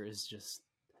officer is just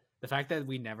the fact that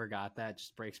we never got that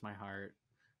just breaks my heart.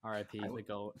 R.I.P. the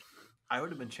GOAT. I would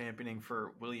have been championing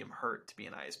for William Hurt to be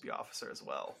an ISB officer as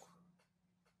well.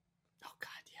 Oh God,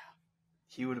 yeah.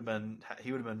 He would have been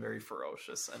very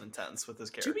ferocious and intense with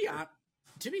his character.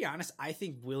 To be honest, I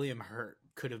think William Hurt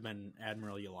could have been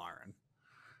Admiral Yularen.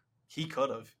 He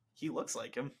could have. He looks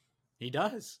like him. He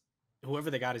does. Whoever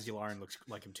they got as Yularen looks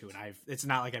like him too, and it's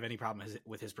not like I have any problem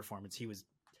with his performance. He was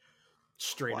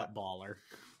straight up baller.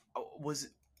 Oh,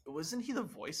 wasn't he the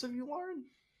voice of Yularen?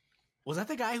 Was that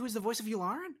the guy who was the voice of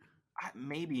Yularen?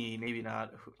 Maybe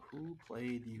not. Who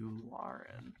played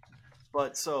Yularen?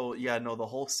 But so yeah, no, the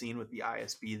whole scene with the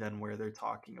ISB then where they're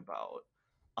talking about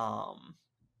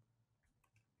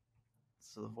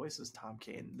so the voice is Tom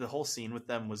Kane. The whole scene with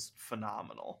them was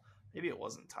phenomenal. Maybe it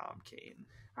wasn't Tom Kane.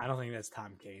 I don't think that's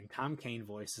Tom Kane. Tom Kane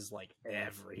voices like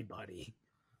everybody.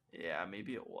 Yeah,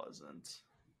 maybe it wasn't.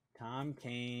 Tom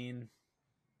Kane.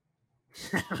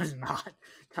 That was not.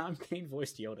 Tom Kane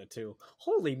voiced Yoda too.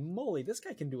 Holy moly, this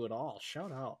guy can do it all.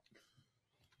 Shout out.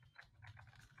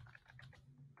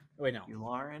 Wait, no.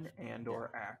 Yularen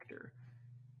Andor actor.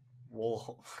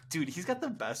 Whoa. Dude, he's got the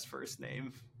best first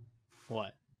name.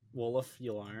 What? Wolof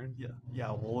Yularen? Yeah,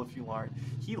 Wolof Yularen.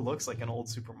 He looks like an old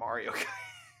Super Mario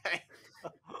guy.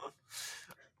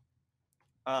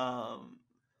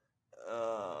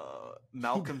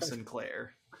 Malcolm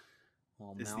Sinclair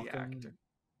is Malcolm the actor.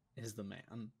 Is the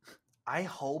man.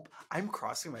 I'm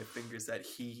crossing my fingers that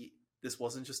this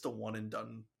wasn't just a one and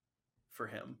done for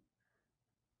him.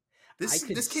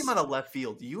 This came out of left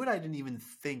field. You and I didn't even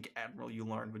think Admiral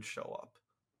Yularen would show up.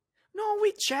 No,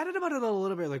 we chatted about it a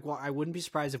little bit. Like, well, I wouldn't be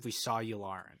surprised if we saw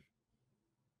Yularen.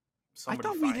 Somebody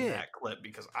I thought find we did that clip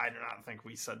because I do not think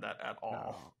we said that at all.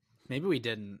 No. Maybe we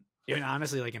didn't. Even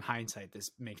honestly, like in hindsight,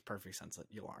 this makes perfect sense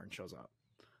that Yularen shows up.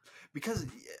 Because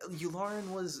Yularen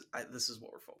was, this is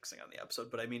what we're focusing on the episode,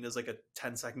 but I mean, it's like a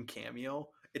 10-second cameo.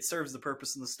 It serves the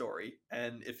purpose in the story,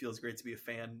 and it feels great to be a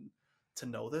fan to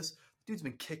know this. Dude's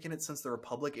been kicking it since the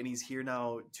Republic, and he's here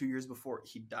now 2 years before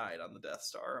he died on the Death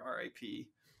Star. R.I.P.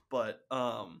 But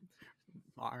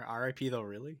R.I.P. though,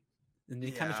 really? And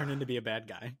he kind of turned into be a bad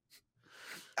guy.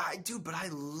 But I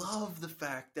love the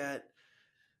fact that,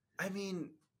 I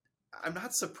mean, I'm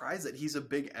not surprised that he's a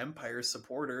big Empire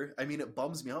supporter. I mean, it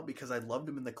bums me out because I loved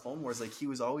him in the Clone Wars. Like, he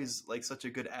was always like such a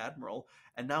good admiral,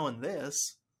 and now in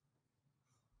this,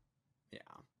 yeah,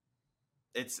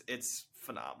 it's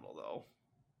phenomenal though.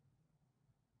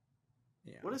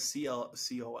 Yeah. What does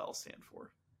COL stand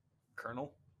for?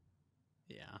 Colonel.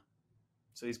 Yeah.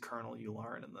 So he's Colonel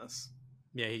Yularen in this.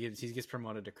 Yeah, he gets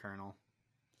promoted to Colonel.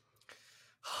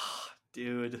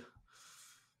 Dude,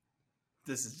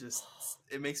 this is just,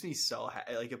 it makes me so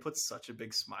happy. Like, it puts such a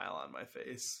big smile on my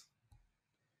face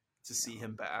to see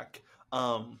him back.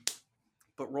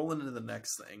 But rolling into the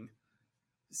next thing,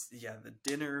 yeah, the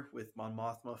dinner with Mon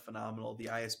Mothma, phenomenal. The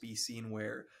ISB scene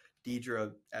where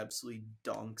Deidre absolutely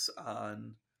dunks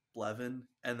on Blevin,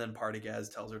 and then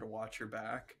Partagaz tells her to watch her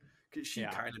back because she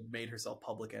kind of made herself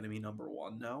public enemy number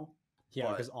one now.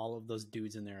 Yeah, because all of those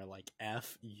dudes in there are like,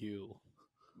 F you.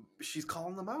 She's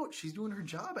calling them out. She's doing her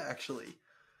job, actually.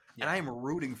 Yeah. And I am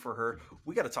rooting for her.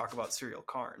 We got to talk about Serial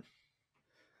Karn.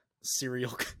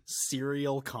 Cereal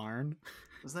Karn?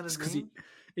 Isn't that his name?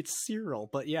 It's Cyril,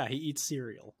 but yeah, he eats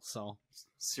cereal, so.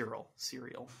 Cyril.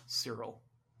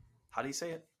 How do you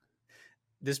say it?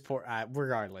 This poor,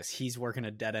 regardless, he's working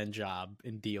a dead-end job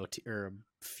in DOT, or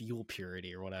fuel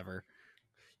purity, or whatever.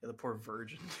 Yeah, the poor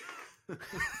virgin.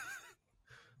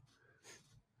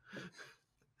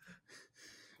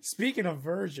 Speaking of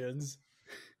virgins,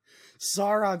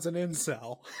 Sauron's an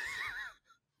incel.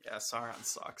 Yeah, Sauron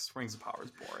sucks. Rings of Power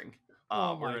is boring.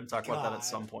 We're going to talk about that at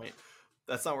some point.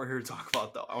 That's not what we're here to talk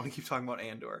about, though. I want to keep talking about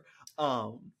Andor.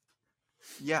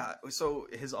 Yeah, so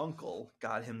his uncle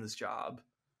got him this job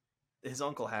his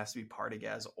uncle has to be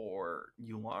Partagaz or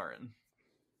Yularen.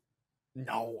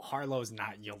 No, Harlow's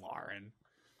not Yularen.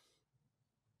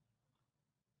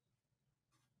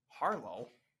 Harlow?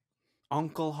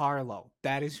 Uncle Harlow.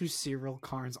 That is who Cyril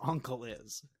Karn's uncle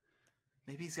is.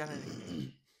 Maybe he's got a...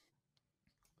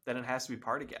 Then it has to be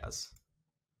Partagaz.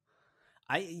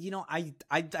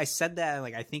 I said that,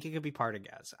 like, I think it could be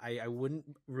Partagaz. I wouldn't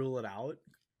rule it out.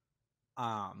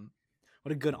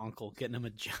 What a good uncle, getting him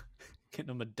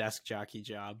a desk jockey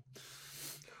job.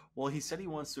 Well, he said he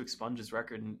wants to expunge his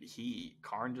record, and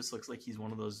Karn just looks like he's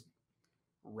one of those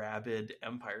rabid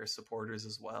Empire supporters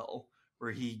as well,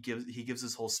 where he gives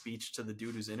his whole speech to the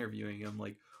dude who's interviewing him,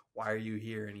 like, why are you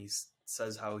here? And he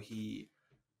says how he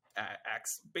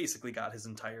basically got his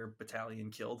entire battalion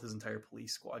killed, his entire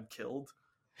police squad killed,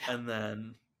 and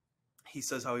then he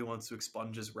says how he wants to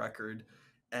expunge his record,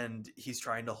 and he's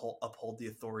trying to uphold the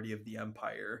authority of the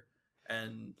Empire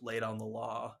and lay down the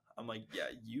law. I'm like, yeah,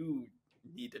 you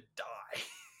need to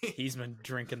die. He's been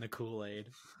drinking the Kool-Aid.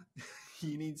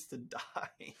 He needs to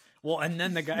die. Well, and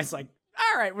then the guy's like,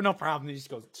 all right, well, no problem. He just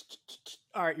goes,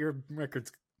 all right, your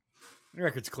record's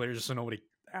clear, just so nobody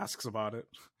asks about it.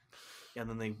 And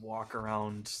then they walk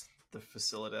around the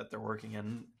facility that they're working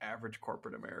in, average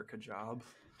corporate America job.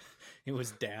 It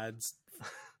was Dad's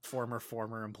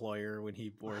former employer when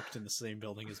he worked in the same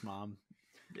building as Mom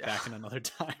back in another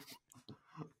time.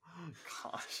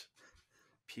 Gosh.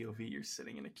 POV, you're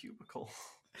sitting in a cubicle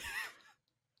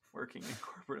working in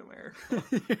corporate America.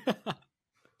 Yeah.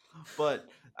 But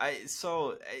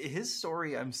his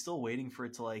story, I'm still waiting for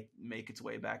it to like make its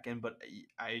way back in, but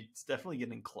it's definitely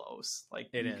getting close. Like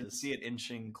you can see it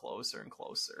inching closer and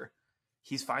closer.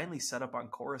 He's finally set up on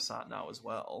Coruscant now as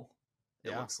well.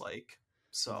 It looks like.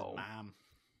 So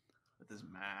with his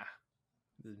ma.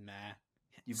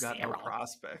 You've got no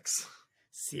prospects.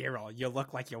 Cyril, you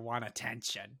look like you want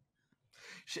attention.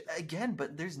 Again,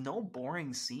 but there's no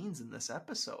boring scenes in this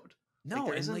episode. No, like,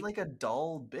 there isn't like a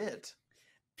dull bit.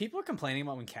 People are complaining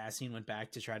about when Cassian went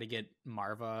back to try to get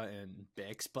Marva and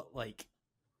Bix, but like,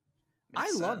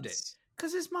 I loved it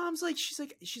because his mom's like, she's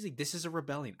like, this is a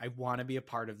rebellion. I want to be a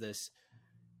part of this.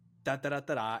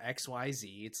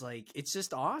 XYZ. It's like, it's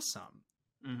just awesome.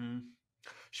 Mm-hmm.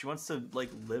 She wants to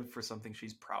like live for something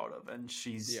she's proud of, and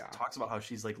she's talks about how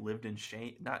she's like lived in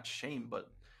shame, not shame, but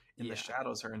in the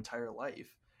shadows her entire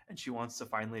life, and she wants to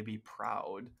finally be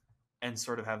proud and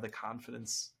sort of have the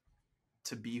confidence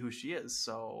to be who she is.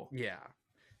 So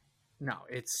no,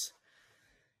 it's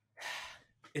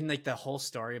in like the whole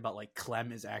story about like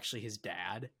Clem is actually his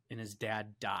dad, and his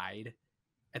dad died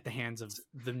at the hands of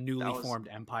the newly formed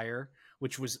Empire,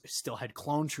 which was still had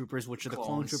clone troopers, which are the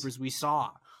clone troopers we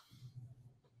saw.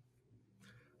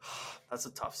 That's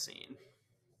a tough scene.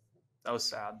 That was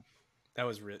sad. That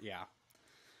was real. Yeah.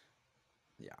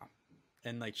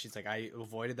 And like, she's like, I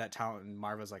avoided that town. And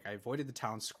Marva's like, I avoided the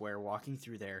town square, walking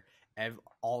through there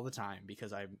all the time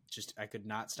because I could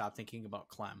not stop thinking about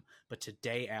Clem. But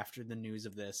today, after the news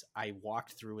of this, I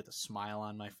walked through with a smile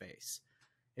on my face.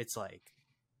 It's like,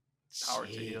 power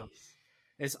to you.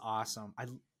 It's awesome. I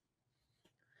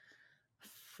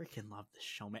freaking love this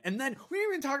show, man. And then we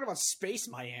haven't even talked about Space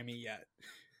Miami yet.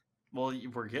 Well,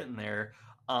 we're getting there.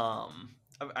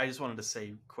 I just wanted to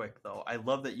say quick though, I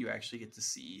love that you actually get to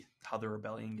see how the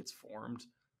rebellion gets formed.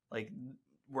 Like,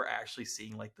 we're actually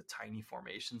seeing like the tiny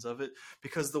formations of it,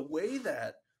 because the way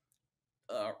that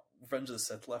Revenge of the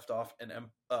Sith left off and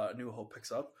New Hope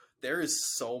picks up, there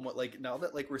is so much. Like, now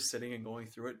that like we're sitting and going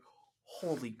through it,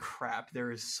 holy crap,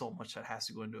 there is so much that has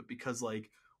to go into it, because like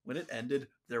when it ended,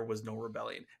 there was no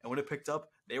rebellion, and when it picked up,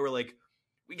 they were like,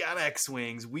 we got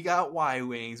X-Wings, we got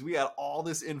Y-Wings, we got all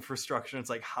this infrastructure. It's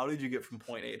like, how did you get from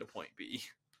point A to point B?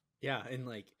 Yeah, and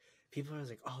like, people are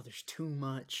like, oh, there's too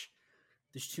much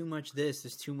this,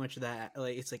 there's too much that.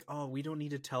 Like, it's like, oh, we don't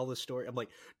need to tell the story. I'm like,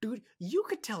 dude, you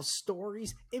could tell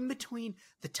stories in between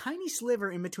the tiny sliver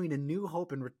in between A New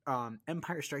Hope and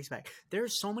Empire Strikes Back.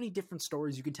 There's so many different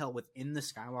stories you can tell within the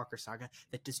Skywalker saga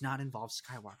that does not involve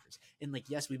Skywalkers. And like,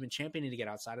 yes, we've been championing to get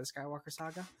outside of the Skywalker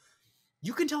saga.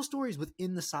 You can tell stories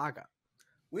within the saga.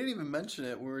 We didn't even mention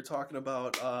it when we were talking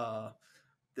about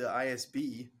the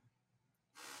ISB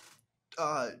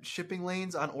shipping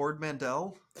lanes on Ord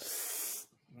Mantell.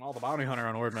 Well, the bounty hunter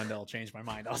on Ord Mantell changed my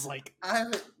mind. I was like, I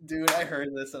heard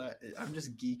this and I'm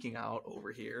just geeking out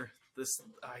over here.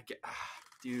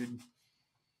 Dude,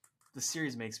 the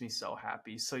series makes me so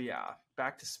happy. So yeah,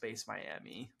 back to Space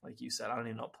Miami. Like you said, I don't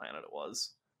even know what planet it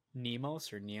was.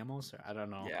 Nemos or I don't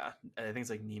know. Yeah, I think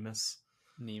it's like Nemus.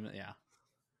 Yeah.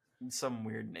 Some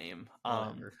weird name.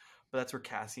 But that's where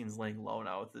Cassian's laying low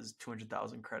now with his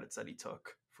 200,000 credits that he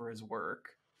took for his work.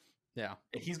 Yeah.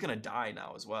 And he's gonna die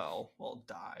now as well. Well,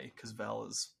 die because Vel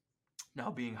is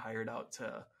now being hired out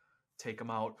to take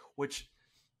him out. Which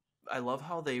I love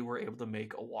how they were able to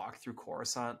make a walk through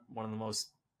Coruscant one of the most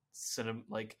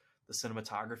like the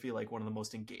cinematography, like one of the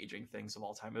most engaging things of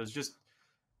all time. It was just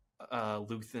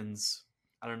Luthen's,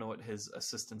 I don't know what his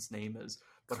assistant's name is,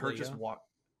 but her just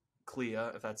Clea,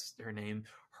 if that's her name,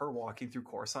 her walking through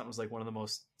Coruscant was like one of the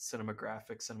most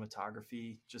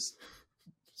cinematography. Just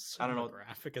I don't know.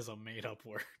 Cinematographic is a made up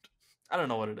word. I don't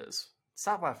know what it is.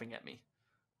 Stop laughing at me.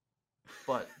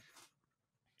 But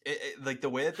like the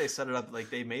way that they set it up, like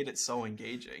they made it so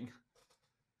engaging.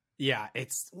 Yeah,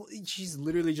 she's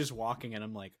literally just walking, and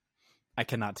I'm like, I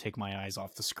cannot take my eyes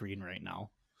off the screen right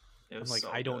now. I'm like,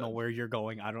 I don't know where you're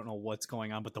going. I don't know what's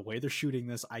going on, but the way they're shooting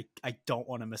this, I don't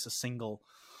want to miss a single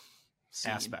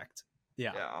aspect.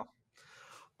 Yeah.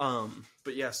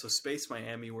 But yeah, so Space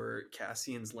Miami, where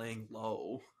Cassian's laying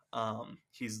low,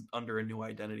 he's under a new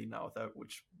identity now without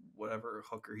whatever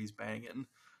hooker he's banging.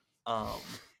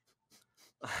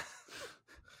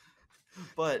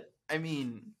 But I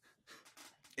mean,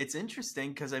 it's interesting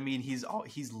because I mean he's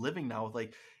living now with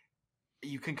like,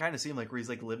 you can kind of see him like where he's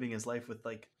like living his life with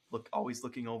like always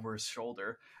looking over his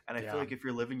shoulder. And I feel like if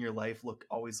you're living your life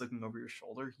always looking over your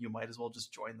shoulder, you might as well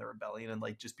just join the rebellion and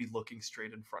like just be looking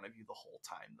straight in front of you the whole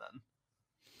time then.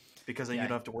 Because then you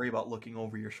don't have to worry about looking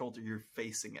over your shoulder, you're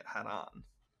facing it head on.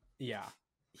 Yeah.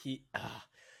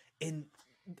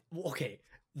 Okay,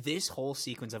 this whole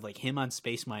sequence of like him on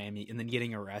Space Miami and then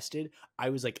getting arrested, I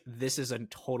was like, this is a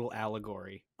total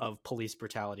allegory of police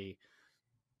brutality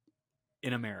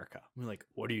in America. I'm like,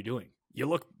 what are you doing? You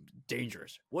look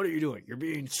dangerous. What are you doing? You're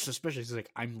being suspicious. He's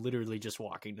like, I'm literally just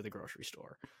walking to the grocery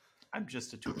store. I'm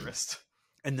just a tourist.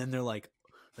 And then they're like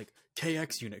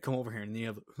KX unit, come over here. And then you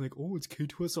have like, oh, it's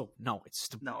K2SO. No, it's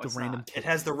the random. It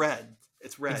has the red.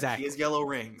 It's red. Exactly. He has yellow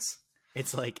rings.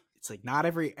 It's like not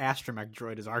every astromech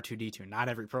droid is R2D2. Not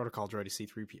every protocol droid is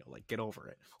C3PO. Like, get over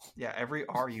it. Yeah, every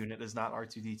R unit is not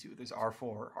R2D2. There's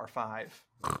R4, R5,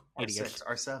 R6,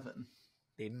 R7.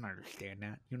 They didn't understand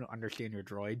that. You don't understand your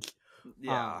droids.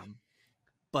 Yeah.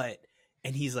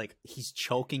 And he's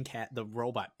choking the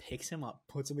robot picks him up,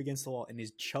 puts him against the wall, and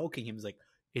is choking him. He's like,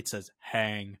 it says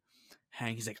hang.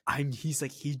 He's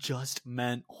like, he just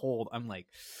meant hold. I'm like,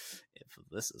 if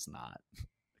this is not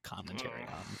commentary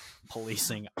on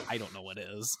policing, I don't know what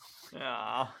is.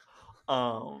 Yeah.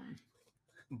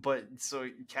 But so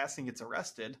Cassian gets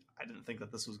arrested. I didn't think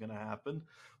that this was going to happen,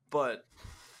 but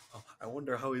I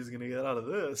wonder how he's going to get out of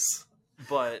this.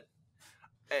 But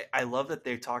I love that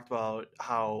they talked about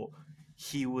how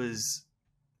he wasn't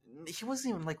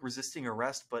even like resisting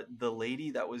arrest, but the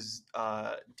lady that was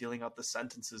dealing out the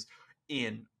sentences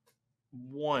in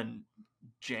one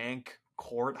jank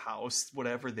courthouse,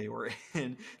 whatever they were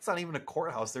in. It's not even a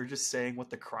courthouse. They're just saying what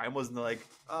the crime was, and they're like,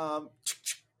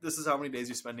 this is how many days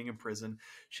you're spending in prison.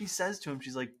 She says to him,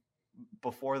 she's like,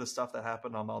 before the stuff that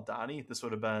happened on Aldhani, this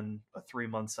would have been a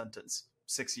 3-month sentence,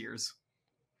 6 years.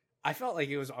 I felt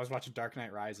like I was watching Dark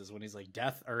Knight Rises when he's like,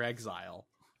 death or exile.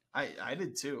 I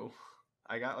did too.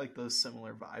 I got like those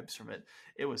similar vibes from it.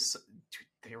 It was,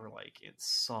 they were like in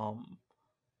some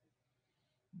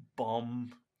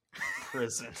bum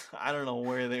prison. I don't know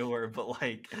where they were, but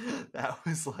like that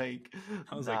was like,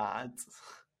 I was not. Like,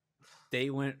 they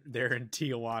went there in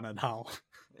Tijuana now.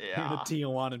 Yeah, in a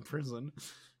Tijuana prison.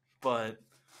 But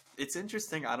it's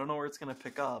interesting. I don't know where it's gonna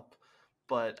pick up,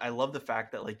 but I love the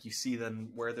fact that like you see then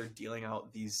where they're dealing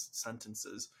out these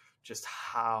sentences, just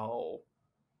how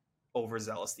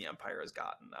overzealous the Empire has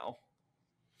gotten now.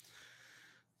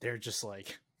 They're just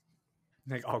like,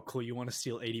 oh cool, you want to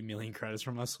steal 80 million credits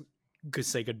from us? Could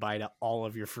say goodbye to all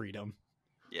of your freedom.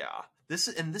 Yeah, this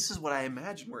is what I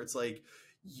imagine, where it's like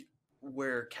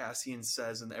where Cassian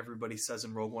says and everybody says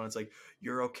in Rogue One, it's like,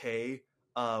 you're okay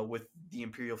with the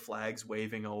Imperial flags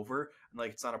waving over, and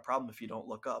like it's not a problem if you don't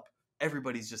look up.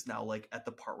 Everybody's just now like at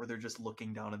the part where they're just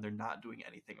looking down and they're not doing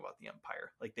anything about the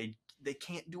Empire. Like they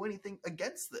can't do anything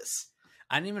against this.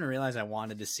 I didn't even realize I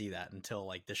wanted to see that until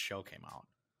like this show came out.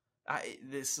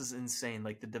 This is insane.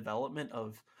 Like the development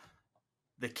of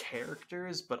the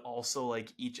characters, but also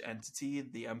like each entity,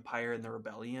 the Empire and the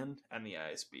Rebellion and the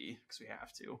ISB, because we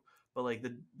have to. But like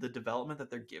the development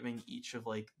that they're giving each of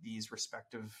like these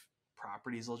respective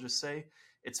properties, I'll just say,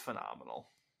 it's phenomenal.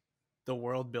 The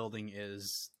world building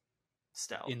is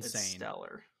insane. It's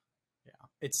stellar. Yeah,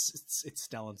 it's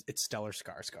stellar. It's stellar.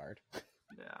 Skarsgård.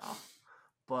 Yeah,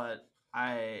 but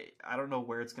I don't know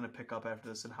where it's gonna pick up after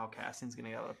this and how Cassian's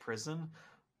gonna get out of prison.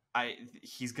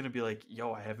 He's gonna be like,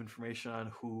 yo, I have information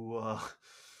on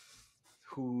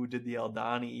who did the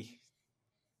Aldhani,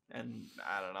 And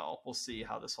I don't know. We'll see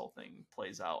how this whole thing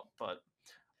plays out. But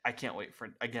I can't wait for,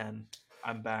 again,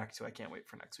 I'm back to I can't wait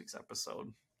for next week's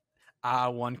episode.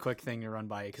 One quick thing to run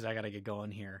by because I got to get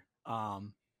going here.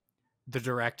 The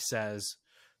direct says,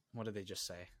 what did they just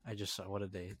say? I just saw, what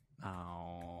did they,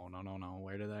 oh, no.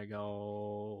 Where did I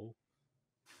go?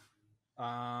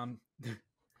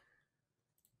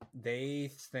 They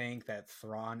think that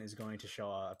Thrawn is going to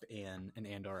show up in an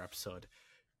Andor episode.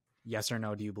 Yes or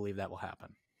no? Do you believe that will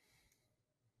happen?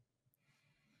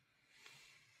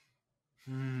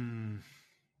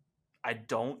 I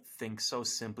don't think so,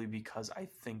 simply because I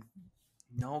think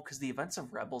because the events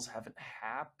of Rebels haven't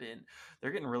happened.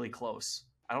 They're getting really close.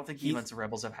 I don't think the events of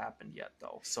Rebels have happened yet,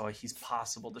 though. So he's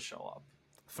possible to show up.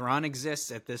 Thrawn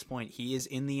exists at this point. He is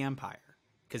in the Empire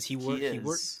because he worked.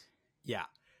 Yeah.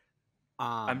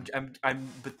 I'm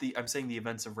saying the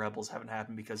events of Rebels haven't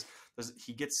happened because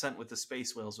he gets sent with the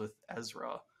space whales with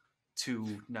Ezra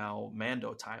to now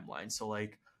Mando timeline. So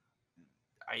like,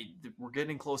 we're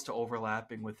getting close to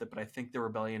overlapping with it, but I think the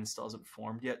rebellion still hasn't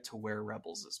formed yet to where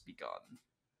Rebels has begun.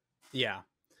 Yeah,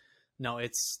 no,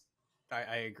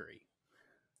 I agree.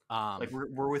 Like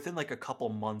we're within like a couple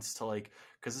months to like,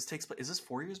 because this takes place. Is this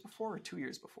 4 years before or 2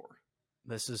 years before?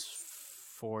 This is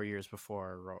 4 years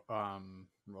before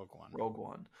Rogue One. Rogue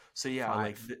One. So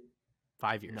yeah,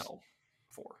 5 years. No,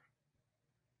 4.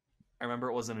 I remember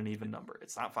it wasn't an even number.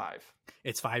 It's not 5.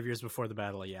 It's 5 years before the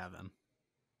Battle of Yavin.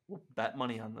 We'll bet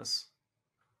money on this.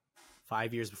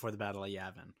 5 years before the Battle of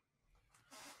Yavin.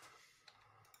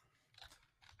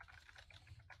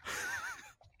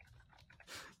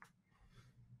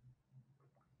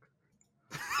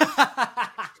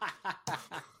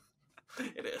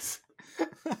 It is.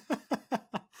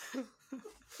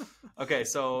 Okay,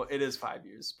 so it is 5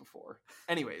 years before.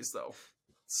 Anyways, though,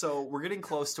 so we're getting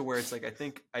close to where it's like I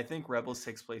think Rebels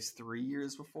takes place 3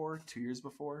 years before, 2 years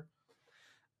before.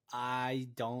 I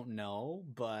don't know,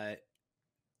 but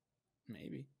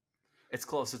maybe it's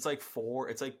close. It's like 4.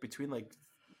 It's like between like,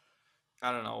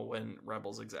 I don't know when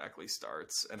Rebels exactly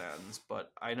starts and ends,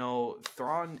 but I know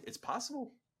Thrawn. It's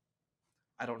possible.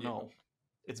 I don't know.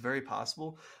 It's very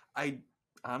possible. I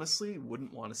honestly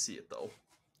wouldn't want to see it though.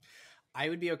 I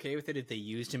would be okay with it if they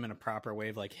used him in a proper way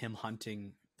of like him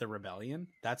hunting the rebellion.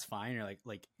 That's fine. Or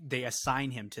like they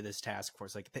assign him to this task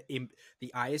force. Like the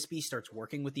ISB starts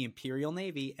working with the Imperial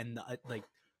Navy, and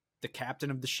the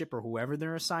captain of the ship or whoever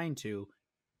they're assigned to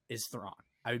is Thrawn.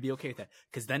 I would be okay with that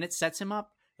because then it sets him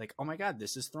up. Like, oh my god,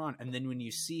 this is Thrawn. And then when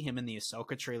you see him in the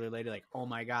Ahsoka trailer later, like, oh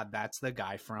my god, that's the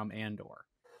guy from Andor.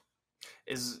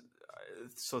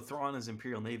 So Thrawn is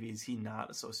Imperial Navy. Is he not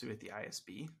associated with the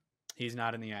ISB? He's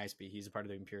not in the ISB. He's a part of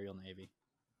the Imperial Navy.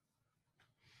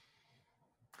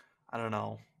 I don't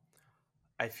know.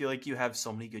 I feel like you have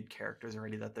so many good characters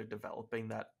already that they're developing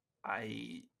that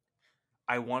I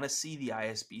want to see the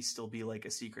ISB still be like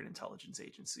a secret intelligence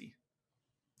agency.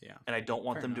 Yeah. And I don't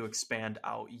want them to expand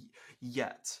out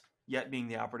yet. Yet being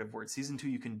the operative word. Season 2,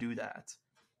 you can do that.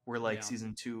 Where like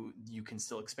Season 2, you can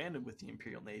still expand it with the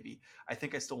Imperial Navy. I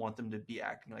think I still want them to be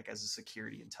acting like as a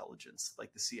security intelligence,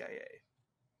 like the CIA.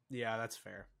 Yeah, that's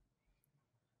fair.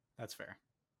 That's fair.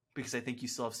 Because I think you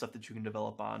still have stuff that you can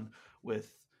develop on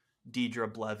with Deidre,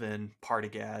 Blevin,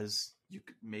 Partagaz. You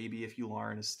could, maybe if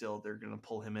Yularen is still, they're going to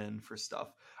pull him in for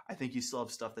stuff. I think you still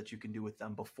have stuff that you can do with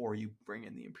them before you bring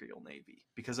in the Imperial Navy.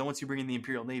 Because then once you bring in the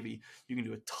Imperial Navy, you can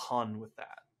do a ton with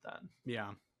that then. Yeah.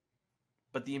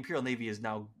 But the Imperial Navy is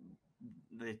now,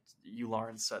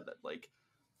 Yularen said that, like,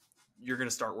 you're going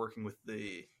to start working with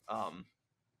the,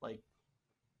 like,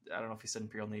 I don't know if he said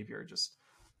Imperial Navy or just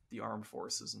the armed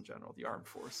forces in general, the armed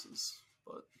forces,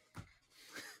 but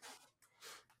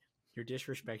you're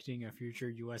disrespecting a future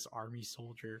U.S. Army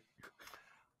soldier.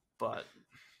 But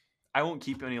I won't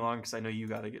keep you any longer because I know you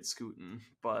got to get scooting.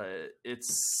 But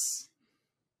this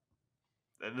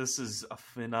is a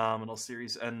phenomenal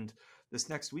series, and this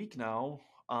next week now,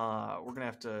 we're gonna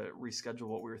have to reschedule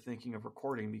what we were thinking of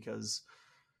recording because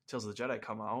Tales of the Jedi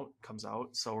comes out,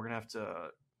 so we're gonna have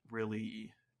to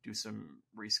really do some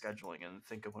rescheduling and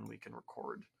think of when we can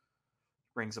record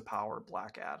Rings of Power,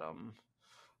 Black Adam,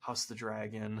 House of the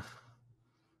Dragon,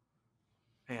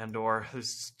 Andor.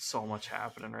 There's so much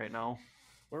happening right now.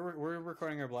 We're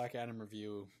recording our Black Adam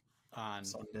review on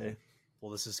Sunday.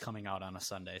 Well, this is coming out on a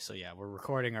Sunday, so yeah, we're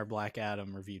recording our Black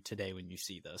Adam review today when you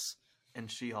see this. And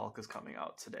She-Hulk is coming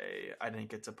out today. I didn't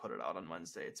get to put it out on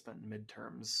Wednesday. It's been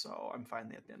midterms, so I'm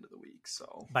finally at the end of the week.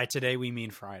 So by today, we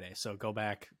mean Friday. So go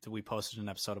back. We posted an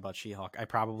episode about She-Hulk. I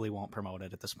probably won't promote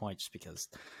it at this point just because.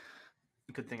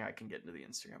 Good thing I can get into the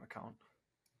Instagram account.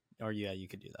 Or yeah, you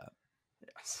could do that.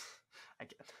 Yes, I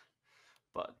can.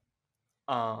 But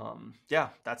Yeah,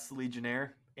 that's the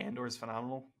Legionnaire. Andor is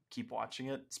phenomenal. Keep watching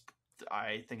it.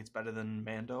 I think it's better than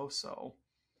Mando, so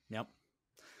Yep.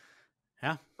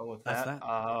 Yeah. go with That's that.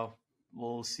 that.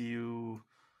 We'll see you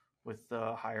with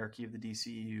the hierarchy of the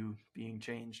DCU being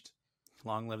changed.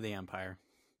 Long live the Empire.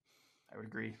 I would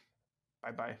agree.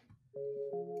 Bye bye.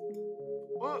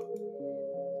 Whoa.